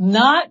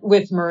not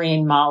with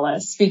marine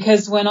mollusks,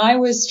 because when I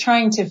was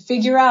trying to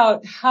figure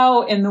out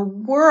how in the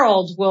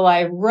world will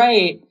I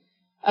write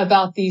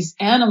about these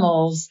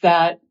animals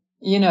that,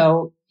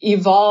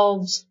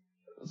 evolved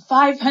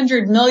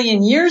 500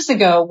 million years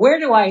ago, where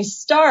do I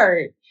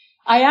start?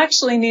 I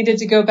actually needed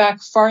to go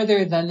back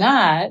farther than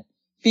that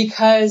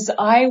because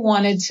I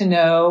wanted to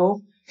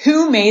know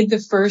who made the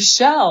first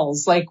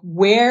shells? Like,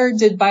 where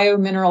did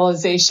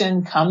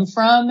biomineralization come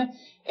from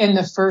in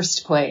the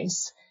first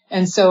place?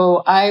 And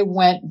so I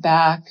went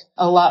back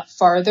a lot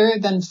farther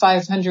than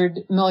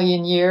 500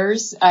 million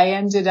years. I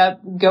ended up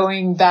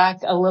going back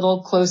a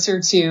little closer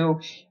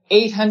to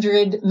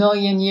 800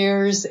 million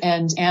years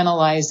and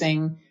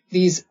analyzing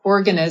these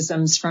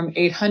organisms from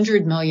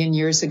 800 million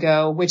years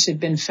ago, which had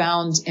been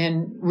found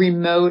in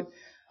remote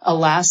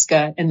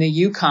Alaska in the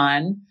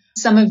Yukon.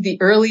 Some of the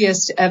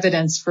earliest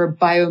evidence for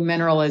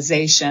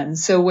biomineralization.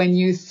 So when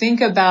you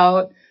think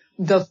about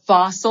the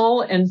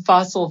fossil and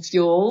fossil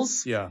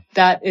fuels,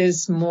 that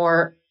is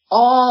more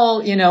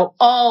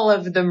all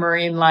of the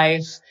marine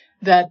life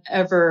that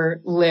ever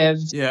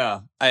lived.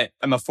 Yeah,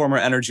 I'm a former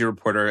energy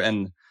reporter,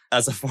 and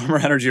as a former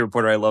energy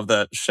reporter, I love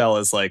that shell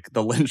is like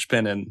the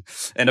linchpin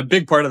and a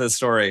big part of the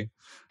story.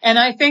 And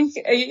I think,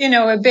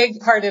 a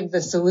big part of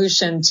the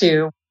solution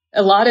too.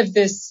 A lot of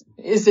this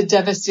is a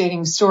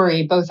devastating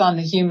story, both on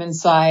the human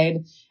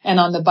side and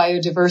on the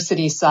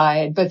biodiversity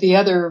side. But the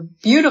other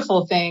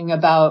beautiful thing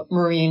about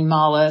marine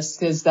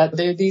mollusks is that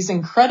they're these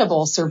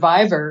incredible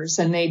survivors,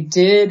 and they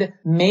did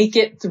make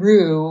it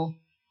through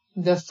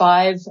the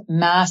 5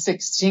 mass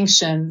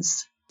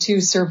extinctions to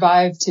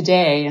survive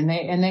today.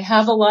 And they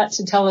have a lot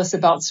to tell us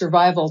about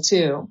survival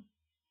too.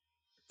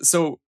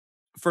 So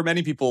for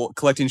many people,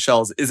 collecting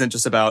shells isn't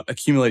just about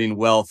accumulating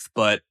wealth,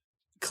 but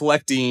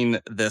collecting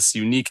this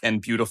unique and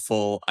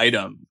beautiful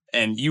item.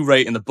 And you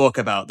write in the book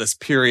about this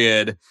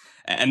period,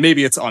 and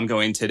maybe it's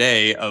ongoing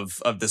today, of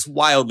this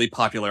wildly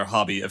popular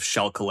hobby of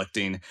shell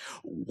collecting.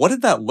 What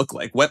did that look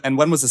like? And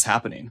when was this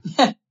happening?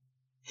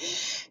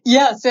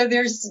 Yeah, so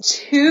there's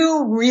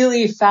 2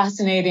 really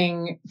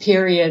fascinating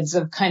periods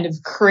of kind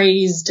of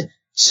crazed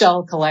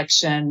shell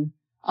collection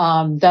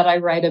that I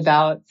write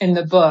about in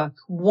the book.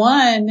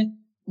 One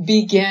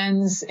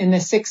begins in the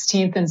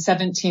 16th and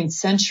 17th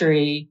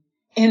century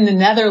in the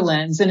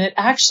Netherlands, and it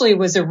actually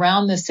was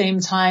around the same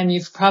time.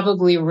 You've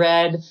probably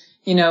read,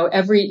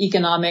 every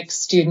economics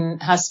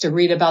student has to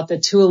read about the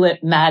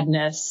tulip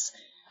madness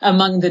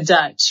among the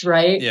Dutch,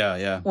 right?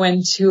 Yeah.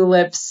 When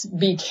tulips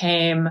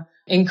became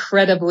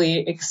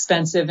incredibly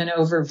expensive and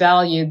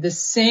overvalued. The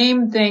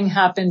same thing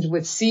happened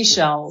with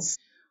seashells.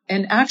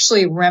 And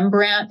actually,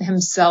 Rembrandt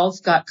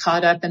himself got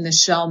caught up in the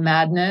shell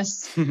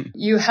madness.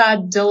 You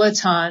had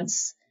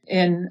dilettantes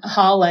in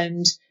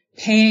Holland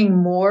paying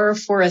more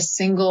for a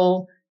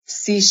single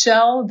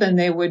seashell than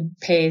they would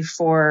pay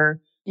for,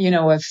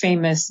 a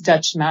famous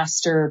Dutch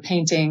master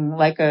painting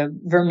like a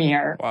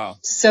Vermeer. Wow.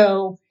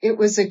 So it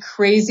was a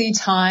crazy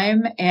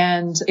time,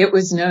 and it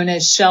was known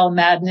as shell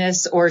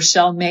madness or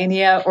shell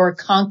mania or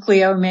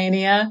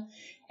concleomania.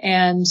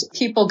 And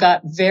people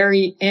got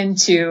very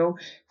into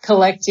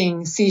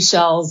collecting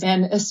seashells,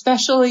 and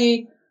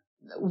especially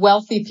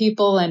wealthy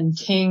people and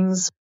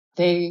kings.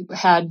 They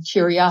had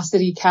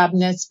curiosity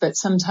cabinets, but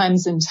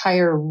sometimes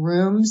entire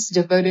rooms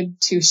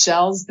devoted to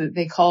shells that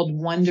they called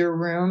wonder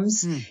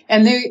rooms.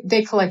 And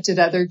they collected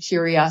other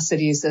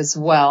curiosities as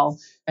well.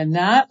 And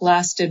that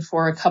lasted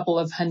for a couple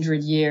of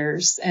 100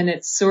 years. And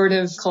it sort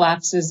of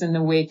collapses in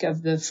the wake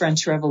of the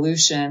French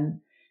Revolution.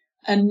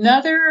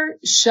 Another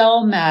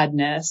shell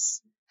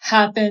madness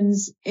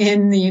happens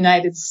in the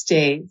United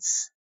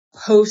States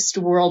post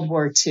World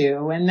War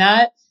II. And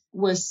that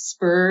was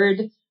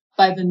spurred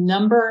by the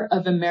number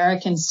of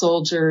American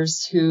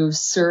soldiers who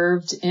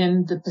served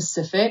in the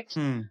Pacific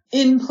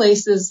in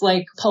places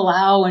like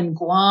Palau and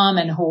Guam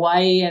and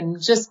Hawaii and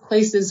just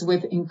places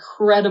with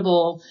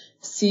incredible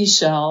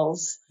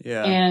seashells.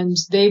 Yeah. And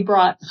they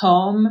brought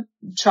home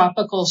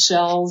tropical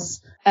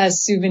shells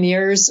as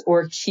souvenirs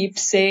or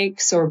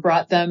keepsakes or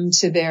brought them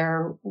to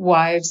their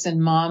wives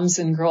and moms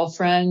and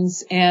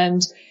girlfriends.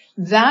 And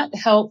that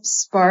helped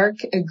spark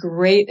a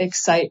great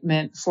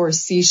excitement for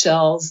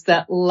seashells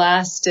that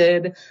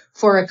lasted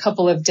for a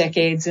couple of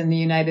decades in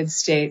the United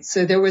States.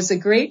 So there was a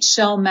great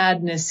shell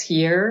madness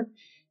here.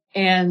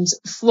 And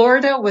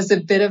Florida was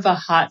a bit of a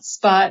hot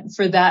spot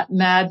for that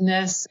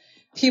madness.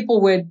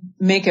 People would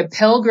make a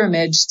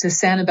pilgrimage to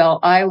Sanibel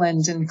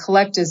Island and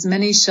collect as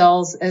many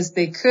shells as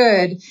they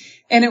could.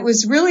 And it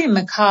was really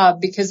macabre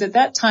because at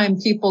that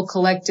time people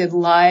collected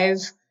live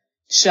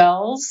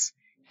shells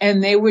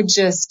and they would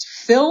just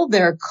fill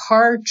their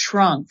car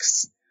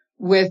trunks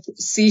with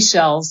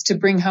seashells to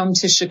bring home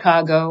to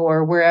Chicago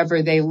or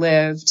wherever they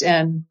lived.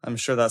 And I'm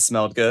sure that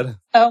smelled good.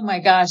 oh my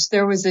gosh,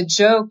 there was a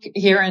joke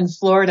here in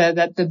Florida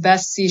that the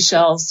best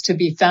seashells to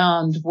be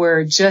found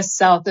were just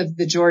south of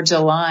the Georgia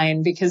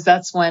line because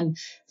that's when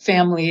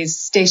families'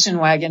 station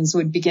wagons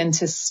would begin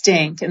to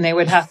stink and they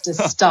would have to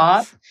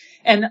stop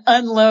and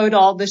unload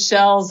all the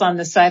shells on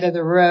the side of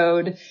the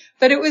road.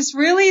 But it was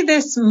really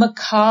this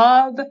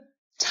macabre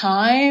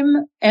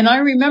time. And I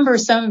remember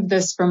some of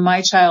this from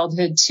my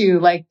childhood too.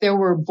 Like there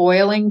were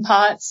boiling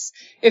pots.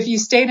 If you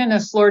stayed in a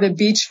Florida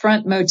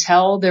beachfront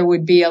motel, there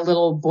would be a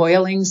little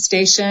boiling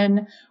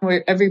station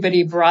where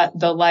everybody brought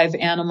the live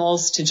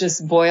animals to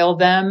just boil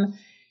them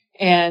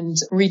and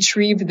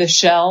retrieve the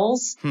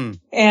shells.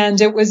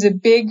 And it was a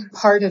big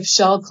part of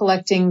shell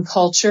collecting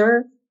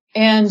culture.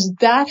 And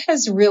that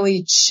has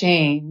really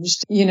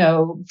changed. You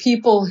know,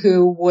 people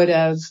who would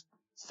have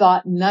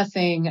thought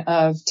nothing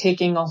of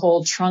taking a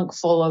whole trunk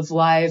full of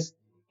live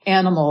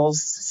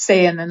animals,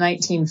 say in the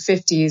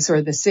 1950s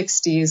or the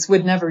 60s,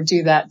 would never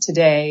do that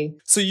today.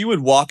 So you would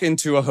walk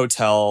into a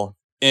hotel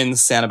in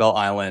Sanibel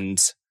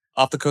Island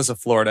off the coast of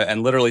Florida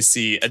and literally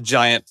see a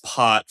giant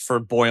pot for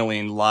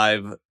boiling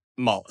live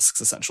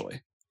mollusks,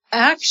 essentially.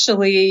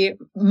 Actually,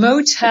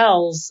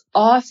 motels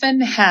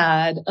often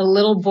had a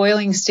little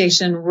boiling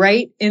station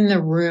right in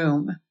the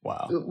room.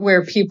 Wow.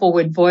 Where people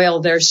would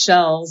boil their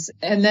shells.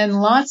 And then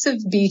lots of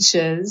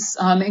beaches,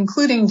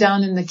 including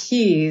down in the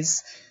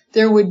Keys,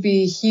 there would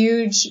be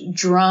huge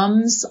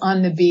drums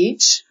on the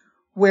beach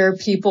where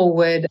people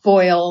would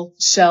boil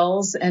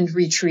shells and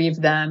retrieve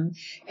them.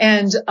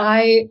 And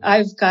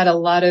I've got a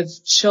lot of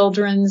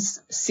children's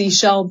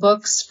seashell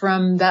books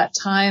from that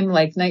time,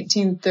 like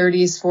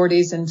 1930s,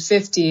 40s, and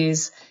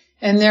 50s.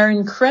 And they're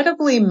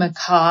incredibly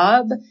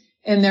macabre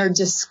in their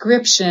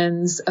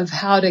descriptions of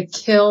how to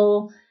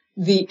kill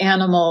the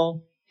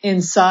animal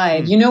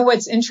inside. You know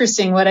what's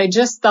interesting? What I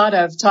just thought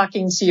of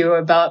talking to you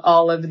about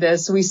all of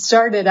this, we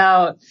started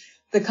out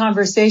the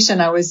conversation,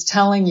 I was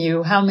telling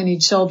you how many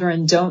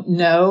children don't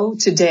know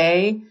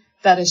today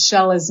that a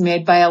shell is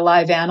made by a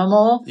live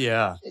animal.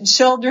 Yeah.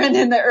 Children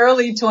in the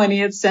early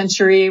 20th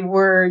century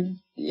were,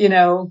 you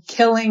know,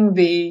 killing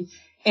the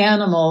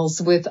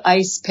animals with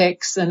ice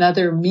picks and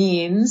other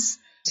means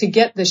to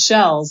get the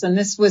shells. And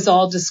this was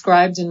all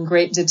described in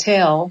great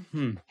detail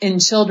in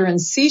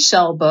children's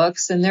seashell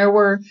books. And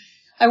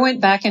I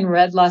went back and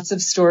read lots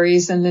of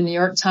stories in the New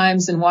York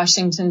Times and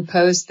Washington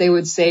Post. They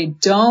would say,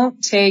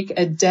 don't take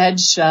a dead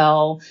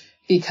shell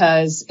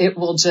because it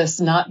will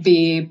just not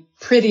be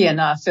pretty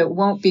enough. It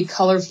won't be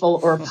colorful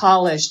or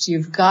polished.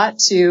 You've got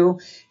to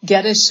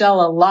get a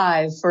shell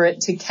alive for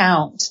it to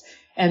count.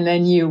 And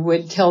then you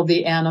would kill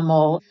the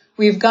animal.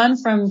 We've gone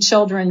from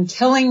children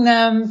killing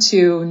them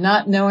to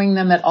not knowing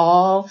them at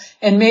all.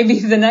 And maybe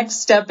the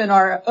next step in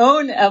our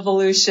own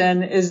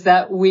evolution is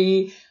that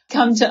we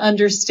come to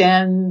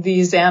understand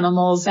these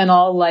animals and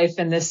all life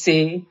in the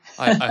sea.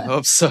 I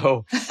hope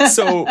so.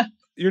 So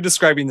you're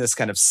describing this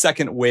kind of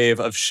second wave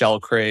of shell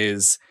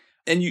craze,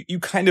 and you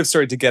kind of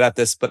started to get at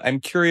this, but I'm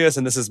curious,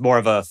 and this is more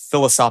of a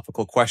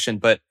philosophical question,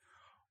 but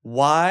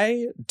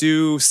why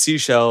do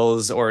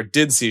seashells, or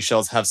did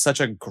seashells, have such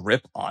a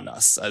grip on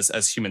us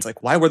as humans?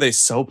 Like, why were they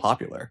so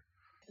popular?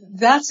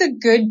 That's a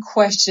good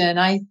question.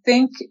 I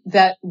think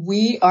that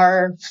we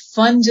are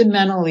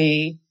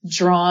fundamentally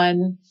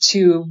drawn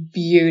to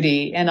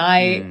beauty. And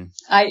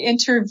I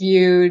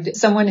interviewed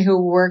someone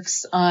who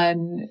works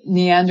on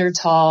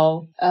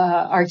Neanderthal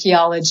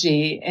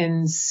archaeology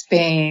in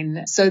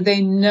Spain. So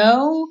they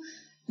know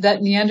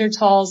that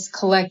Neanderthals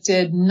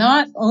collected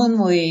not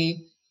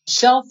only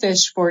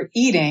shellfish for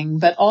eating,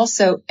 but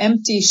also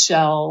empty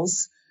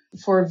shells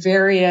for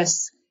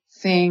various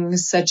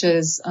things such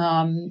as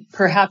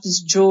perhaps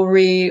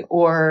jewelry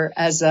or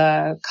as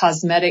a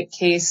cosmetic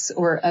case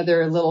or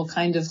other little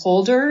kind of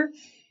holder.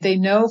 They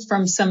know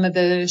from some of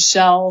the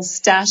shell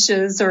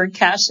stashes or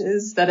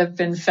caches that have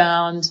been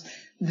found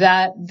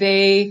that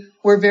they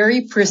were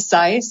very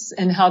precise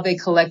in how they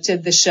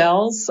collected the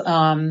shells,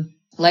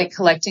 like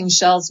collecting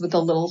shells with a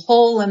little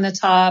hole in the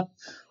top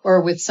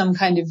or with some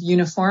kind of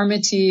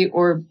uniformity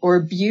or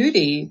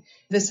beauty.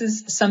 This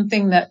is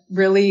something that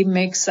really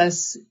makes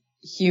us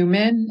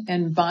human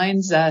and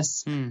binds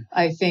us,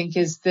 I think,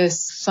 is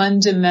this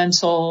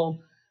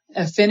fundamental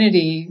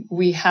affinity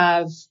we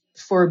have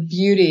for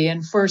beauty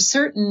and for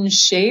certain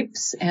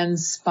shapes and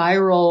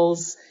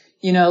spirals,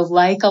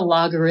 like a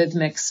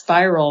logarithmic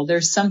spiral.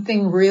 There's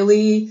something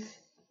really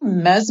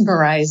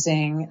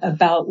mesmerizing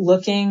about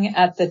looking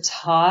at the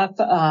top,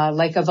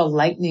 like of a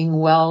lightning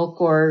whelk,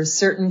 or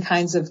certain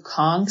kinds of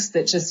conchs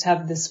that just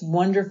have this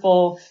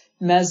wonderful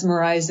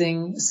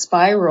mesmerizing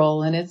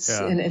spiral. And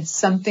it's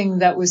something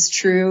that was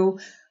true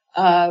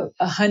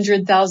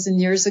 100,000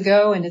 years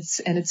ago, and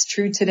it's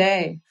true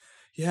today.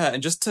 Yeah,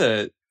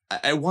 and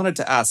I wanted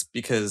to ask,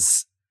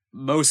 because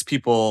most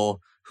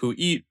people who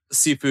eat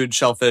seafood,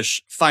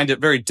 shellfish, find it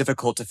very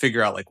difficult to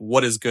figure out like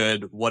what is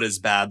good, what is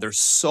bad. There's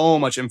so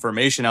much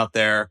information out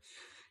there.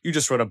 You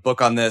just wrote a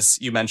book on this.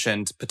 You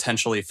mentioned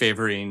potentially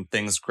favoring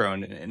things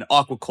grown in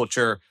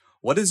aquaculture.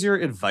 What is your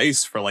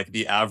advice for like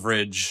the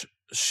average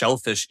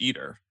shellfish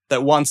eater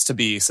that wants to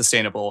be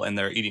sustainable in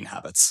their eating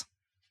habits?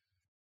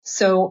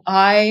 So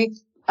I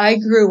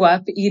grew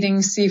up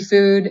eating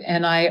seafood,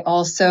 and I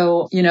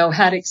also,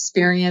 had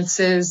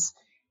experiences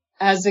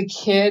as a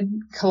kid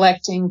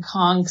collecting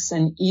conchs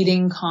and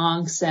eating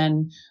conchs,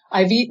 and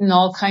I've eaten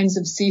all kinds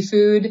of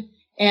seafood.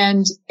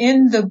 And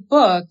in the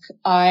book,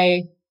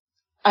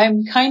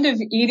 I'm kind of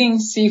eating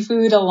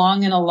seafood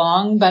along and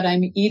along, but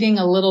I'm eating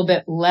a little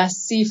bit less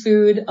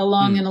seafood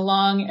along and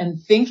along,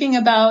 and thinking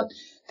about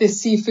the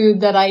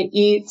seafood that I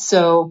eat.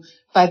 So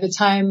by the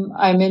time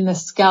I'm in the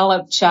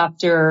scallop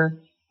chapter,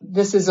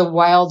 this is a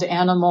wild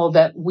animal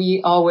that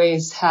we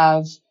always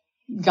have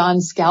gone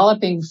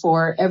scalloping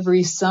for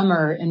every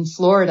summer in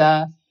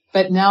Florida.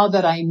 But now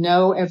that I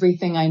know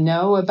everything I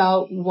know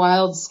about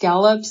wild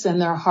scallops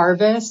and their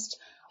harvest,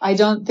 I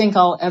don't think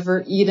I'll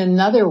ever eat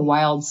another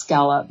wild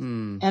scallop.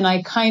 And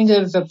I kind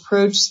of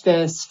approach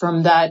this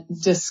from that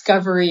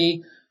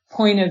discovery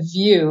point of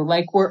view.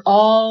 Like we're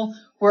all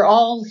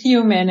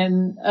human,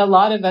 and a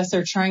lot of us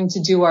are trying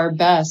to do our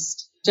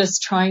best,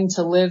 just trying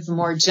to live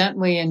more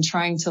gently and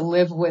trying to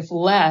live with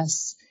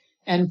less.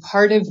 And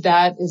part of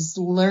that is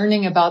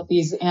learning about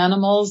these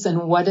animals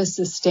and what is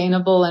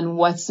sustainable and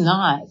what's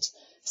not.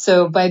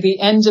 So by the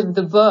end of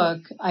the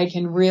book, I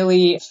can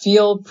really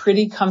feel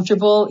pretty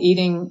comfortable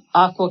eating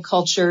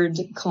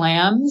aquacultured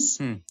clams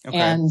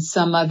and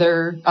some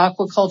other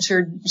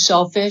aquacultured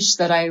shellfish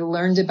that I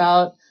learned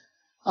about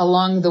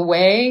along the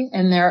way.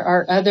 And there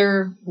are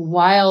other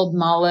wild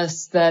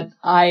mollusks that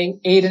I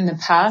ate in the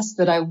past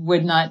that I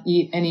would not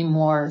eat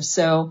anymore.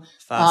 So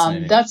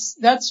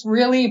that's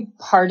really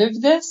part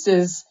of this,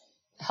 is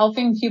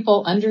helping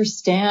people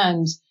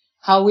understand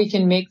how we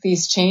can make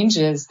these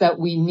changes that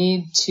we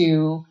need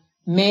to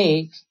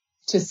make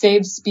to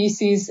save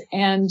species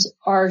and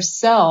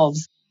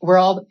ourselves. We're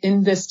all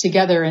in this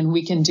together, and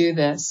we can do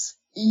this.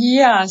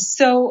 Yeah.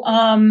 So,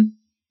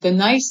 the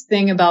nice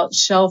thing about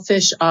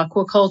shellfish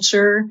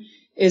aquaculture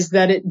is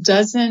that it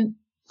doesn't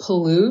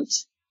pollute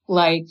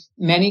like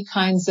many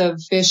kinds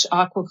of fish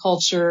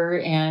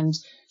aquaculture and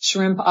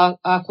shrimp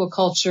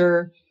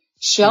aquaculture.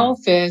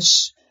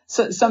 Shellfish,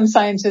 so some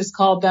scientists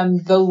call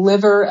them the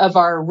liver of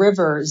our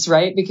rivers,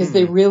 right? Because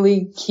they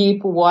really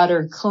keep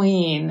water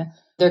clean.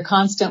 They're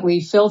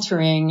constantly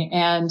filtering.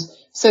 And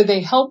so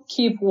they help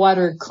keep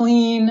water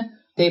clean.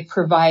 They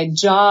provide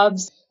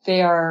jobs.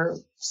 They are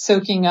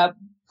soaking up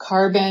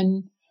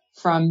carbon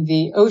from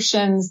the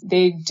oceans.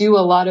 They do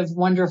a lot of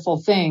wonderful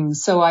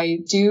things. So I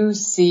do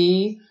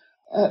see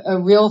a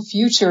real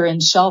future in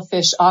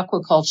shellfish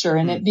aquaculture,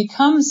 and it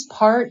becomes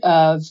part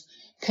of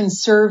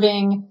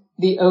conserving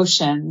the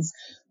oceans.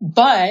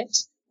 But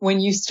when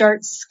you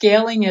start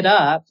scaling it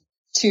up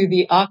to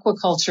the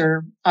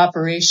aquaculture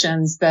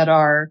operations that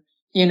are,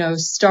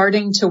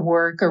 starting to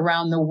work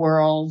around the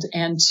world,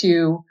 and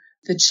to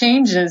the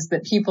changes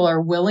that people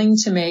are willing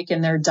to make in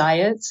their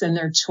diets and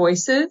their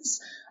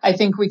choices, I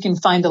think we can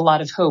find a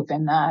lot of hope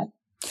in that.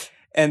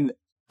 And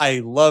I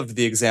loved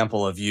the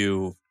example of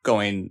you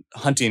going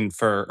hunting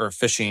for or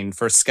fishing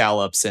for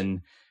scallops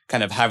and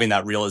kind of having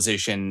that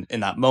realization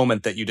in that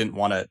moment that you didn't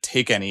want to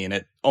take any. And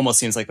it almost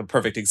seems like a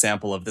perfect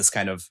example of this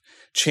kind of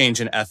change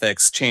in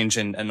ethics, change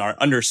in our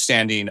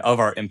understanding of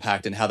our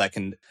impact, and how that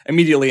can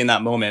immediately in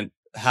that moment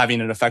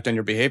having an effect on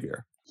your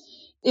behavior.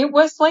 It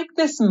was like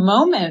this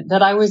moment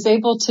that I was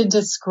able to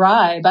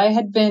describe. I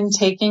had been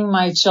taking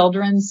my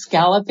children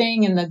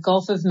scalloping in the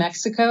Gulf of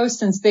Mexico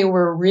since they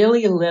were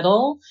really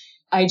little.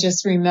 I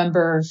just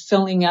remember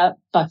filling up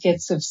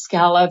buckets of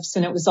scallops,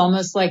 and it was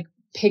almost like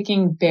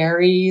picking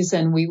berries,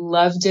 and we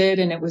loved it.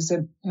 And it was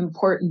an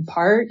important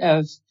part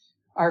of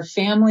our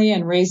family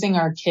and raising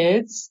our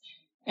kids.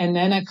 And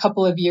then a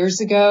couple of years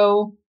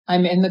ago,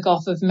 I'm in the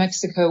Gulf of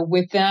Mexico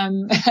with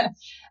them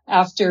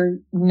after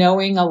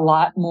knowing a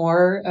lot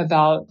more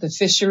about the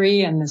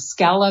fishery and the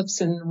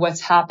scallops and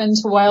what's happened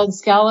to wild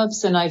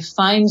scallops. And I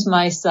find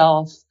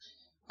myself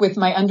with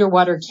my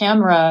underwater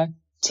camera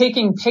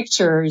taking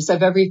pictures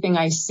of everything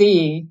I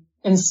see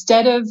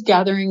instead of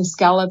gathering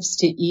scallops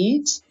to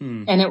eat.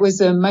 And it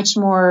was a much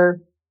more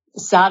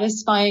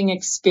satisfying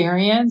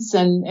experience.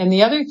 And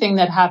the other thing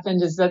that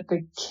happened is that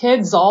the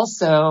kids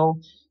also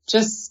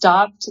just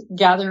stopped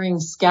gathering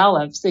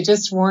scallops. They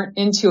just weren't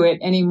into it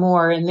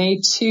anymore. And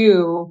they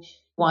too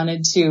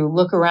wanted to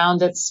look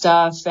around at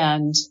stuff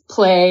and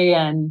play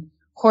and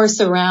horse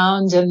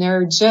around. And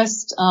there are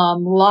just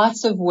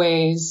lots of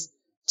ways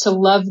to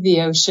love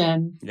the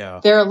ocean. Yeah.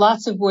 There are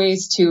lots of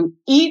ways to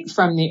eat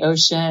from the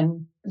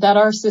ocean that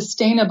are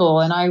sustainable.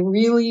 And I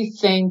really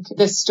think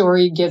this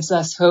story gives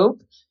us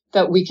hope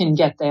that we can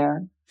get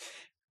there.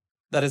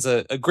 That is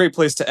a great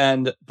place to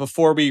end.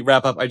 Before we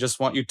wrap up, I just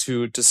want you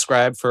to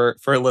describe for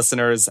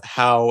listeners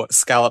how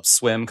scallops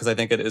swim, because I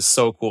think it is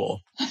so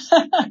cool.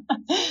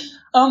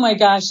 Oh my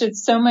gosh,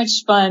 it's so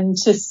much fun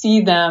to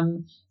see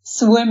them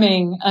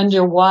swimming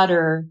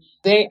underwater.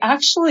 They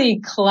actually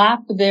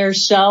clap their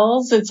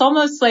shells. It's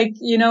almost like,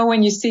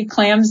 when you see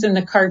clams in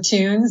the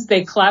cartoons,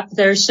 they clap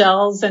their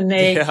shells and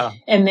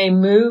they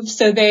move.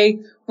 So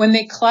when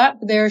they clap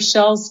their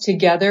shells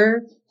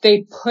together,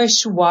 they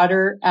push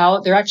water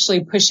out. They're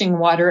actually pushing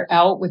water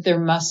out with their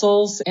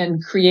muscles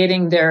and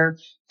creating their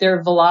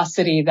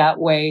velocity that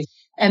way.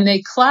 And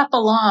they clap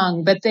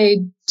along, but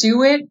they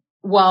do it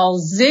while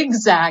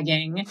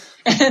zigzagging.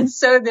 And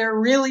so they're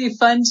really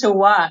fun to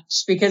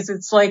watch because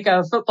it's like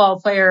a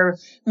football player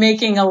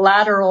making a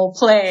lateral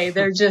play.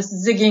 They're just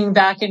zigging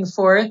back and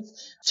forth,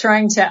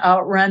 trying to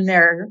outrun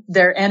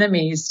their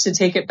enemies, to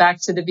take it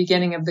back to the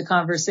beginning of the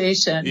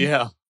conversation.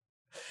 Yeah.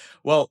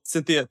 Well,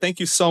 Cynthia, thank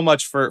you so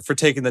much for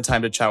taking the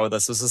time to chat with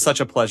us. This is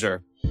such a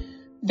pleasure.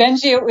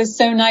 Benji, it was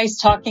so nice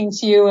talking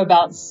to you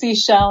about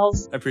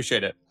seashells. I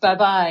appreciate it.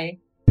 Bye-bye.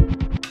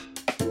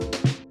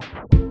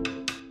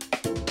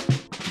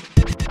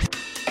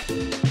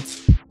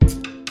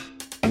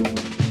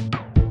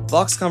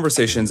 Vox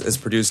Conversations is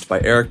produced by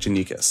Eric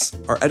Janikis.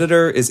 Our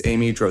editor is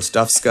Amy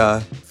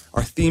Drozdowska.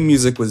 Our theme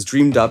music was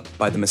dreamed up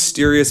by the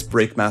mysterious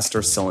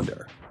Breakmaster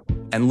Cylinder.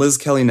 And Liz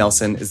Kelly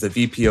Nelson is the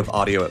VP of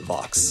Audio at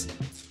Vox.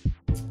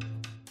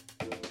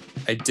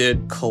 I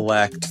did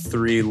collect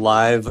 3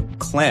 live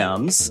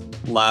clams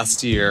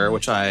last year,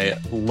 which I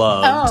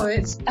loved. Oh,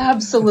 it's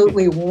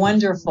absolutely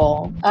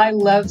wonderful. I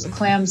love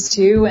clams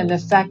too, and the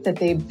fact that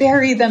they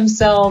bury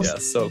themselves. Yeah,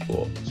 so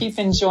cool. Keep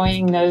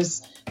enjoying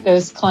those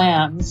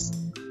clams.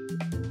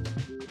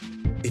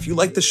 If you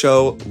like the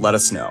show, let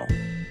us know.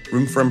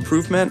 Room for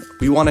improvement?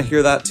 We want to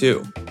hear that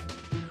too.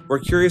 We're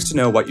curious to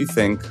know what you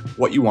think,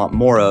 what you want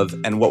more of,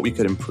 and what we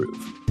could improve.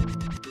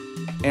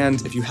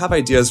 And if you have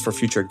ideas for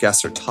future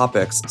guests or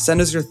topics,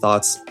 send us your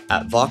thoughts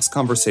at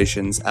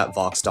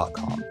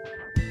voxconversations@vox.com.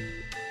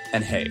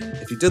 And hey,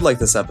 if you did like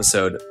this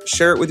episode,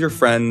 share it with your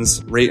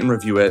friends, rate and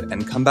review it,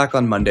 and come back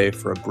on Monday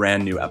for a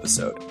brand new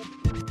episode.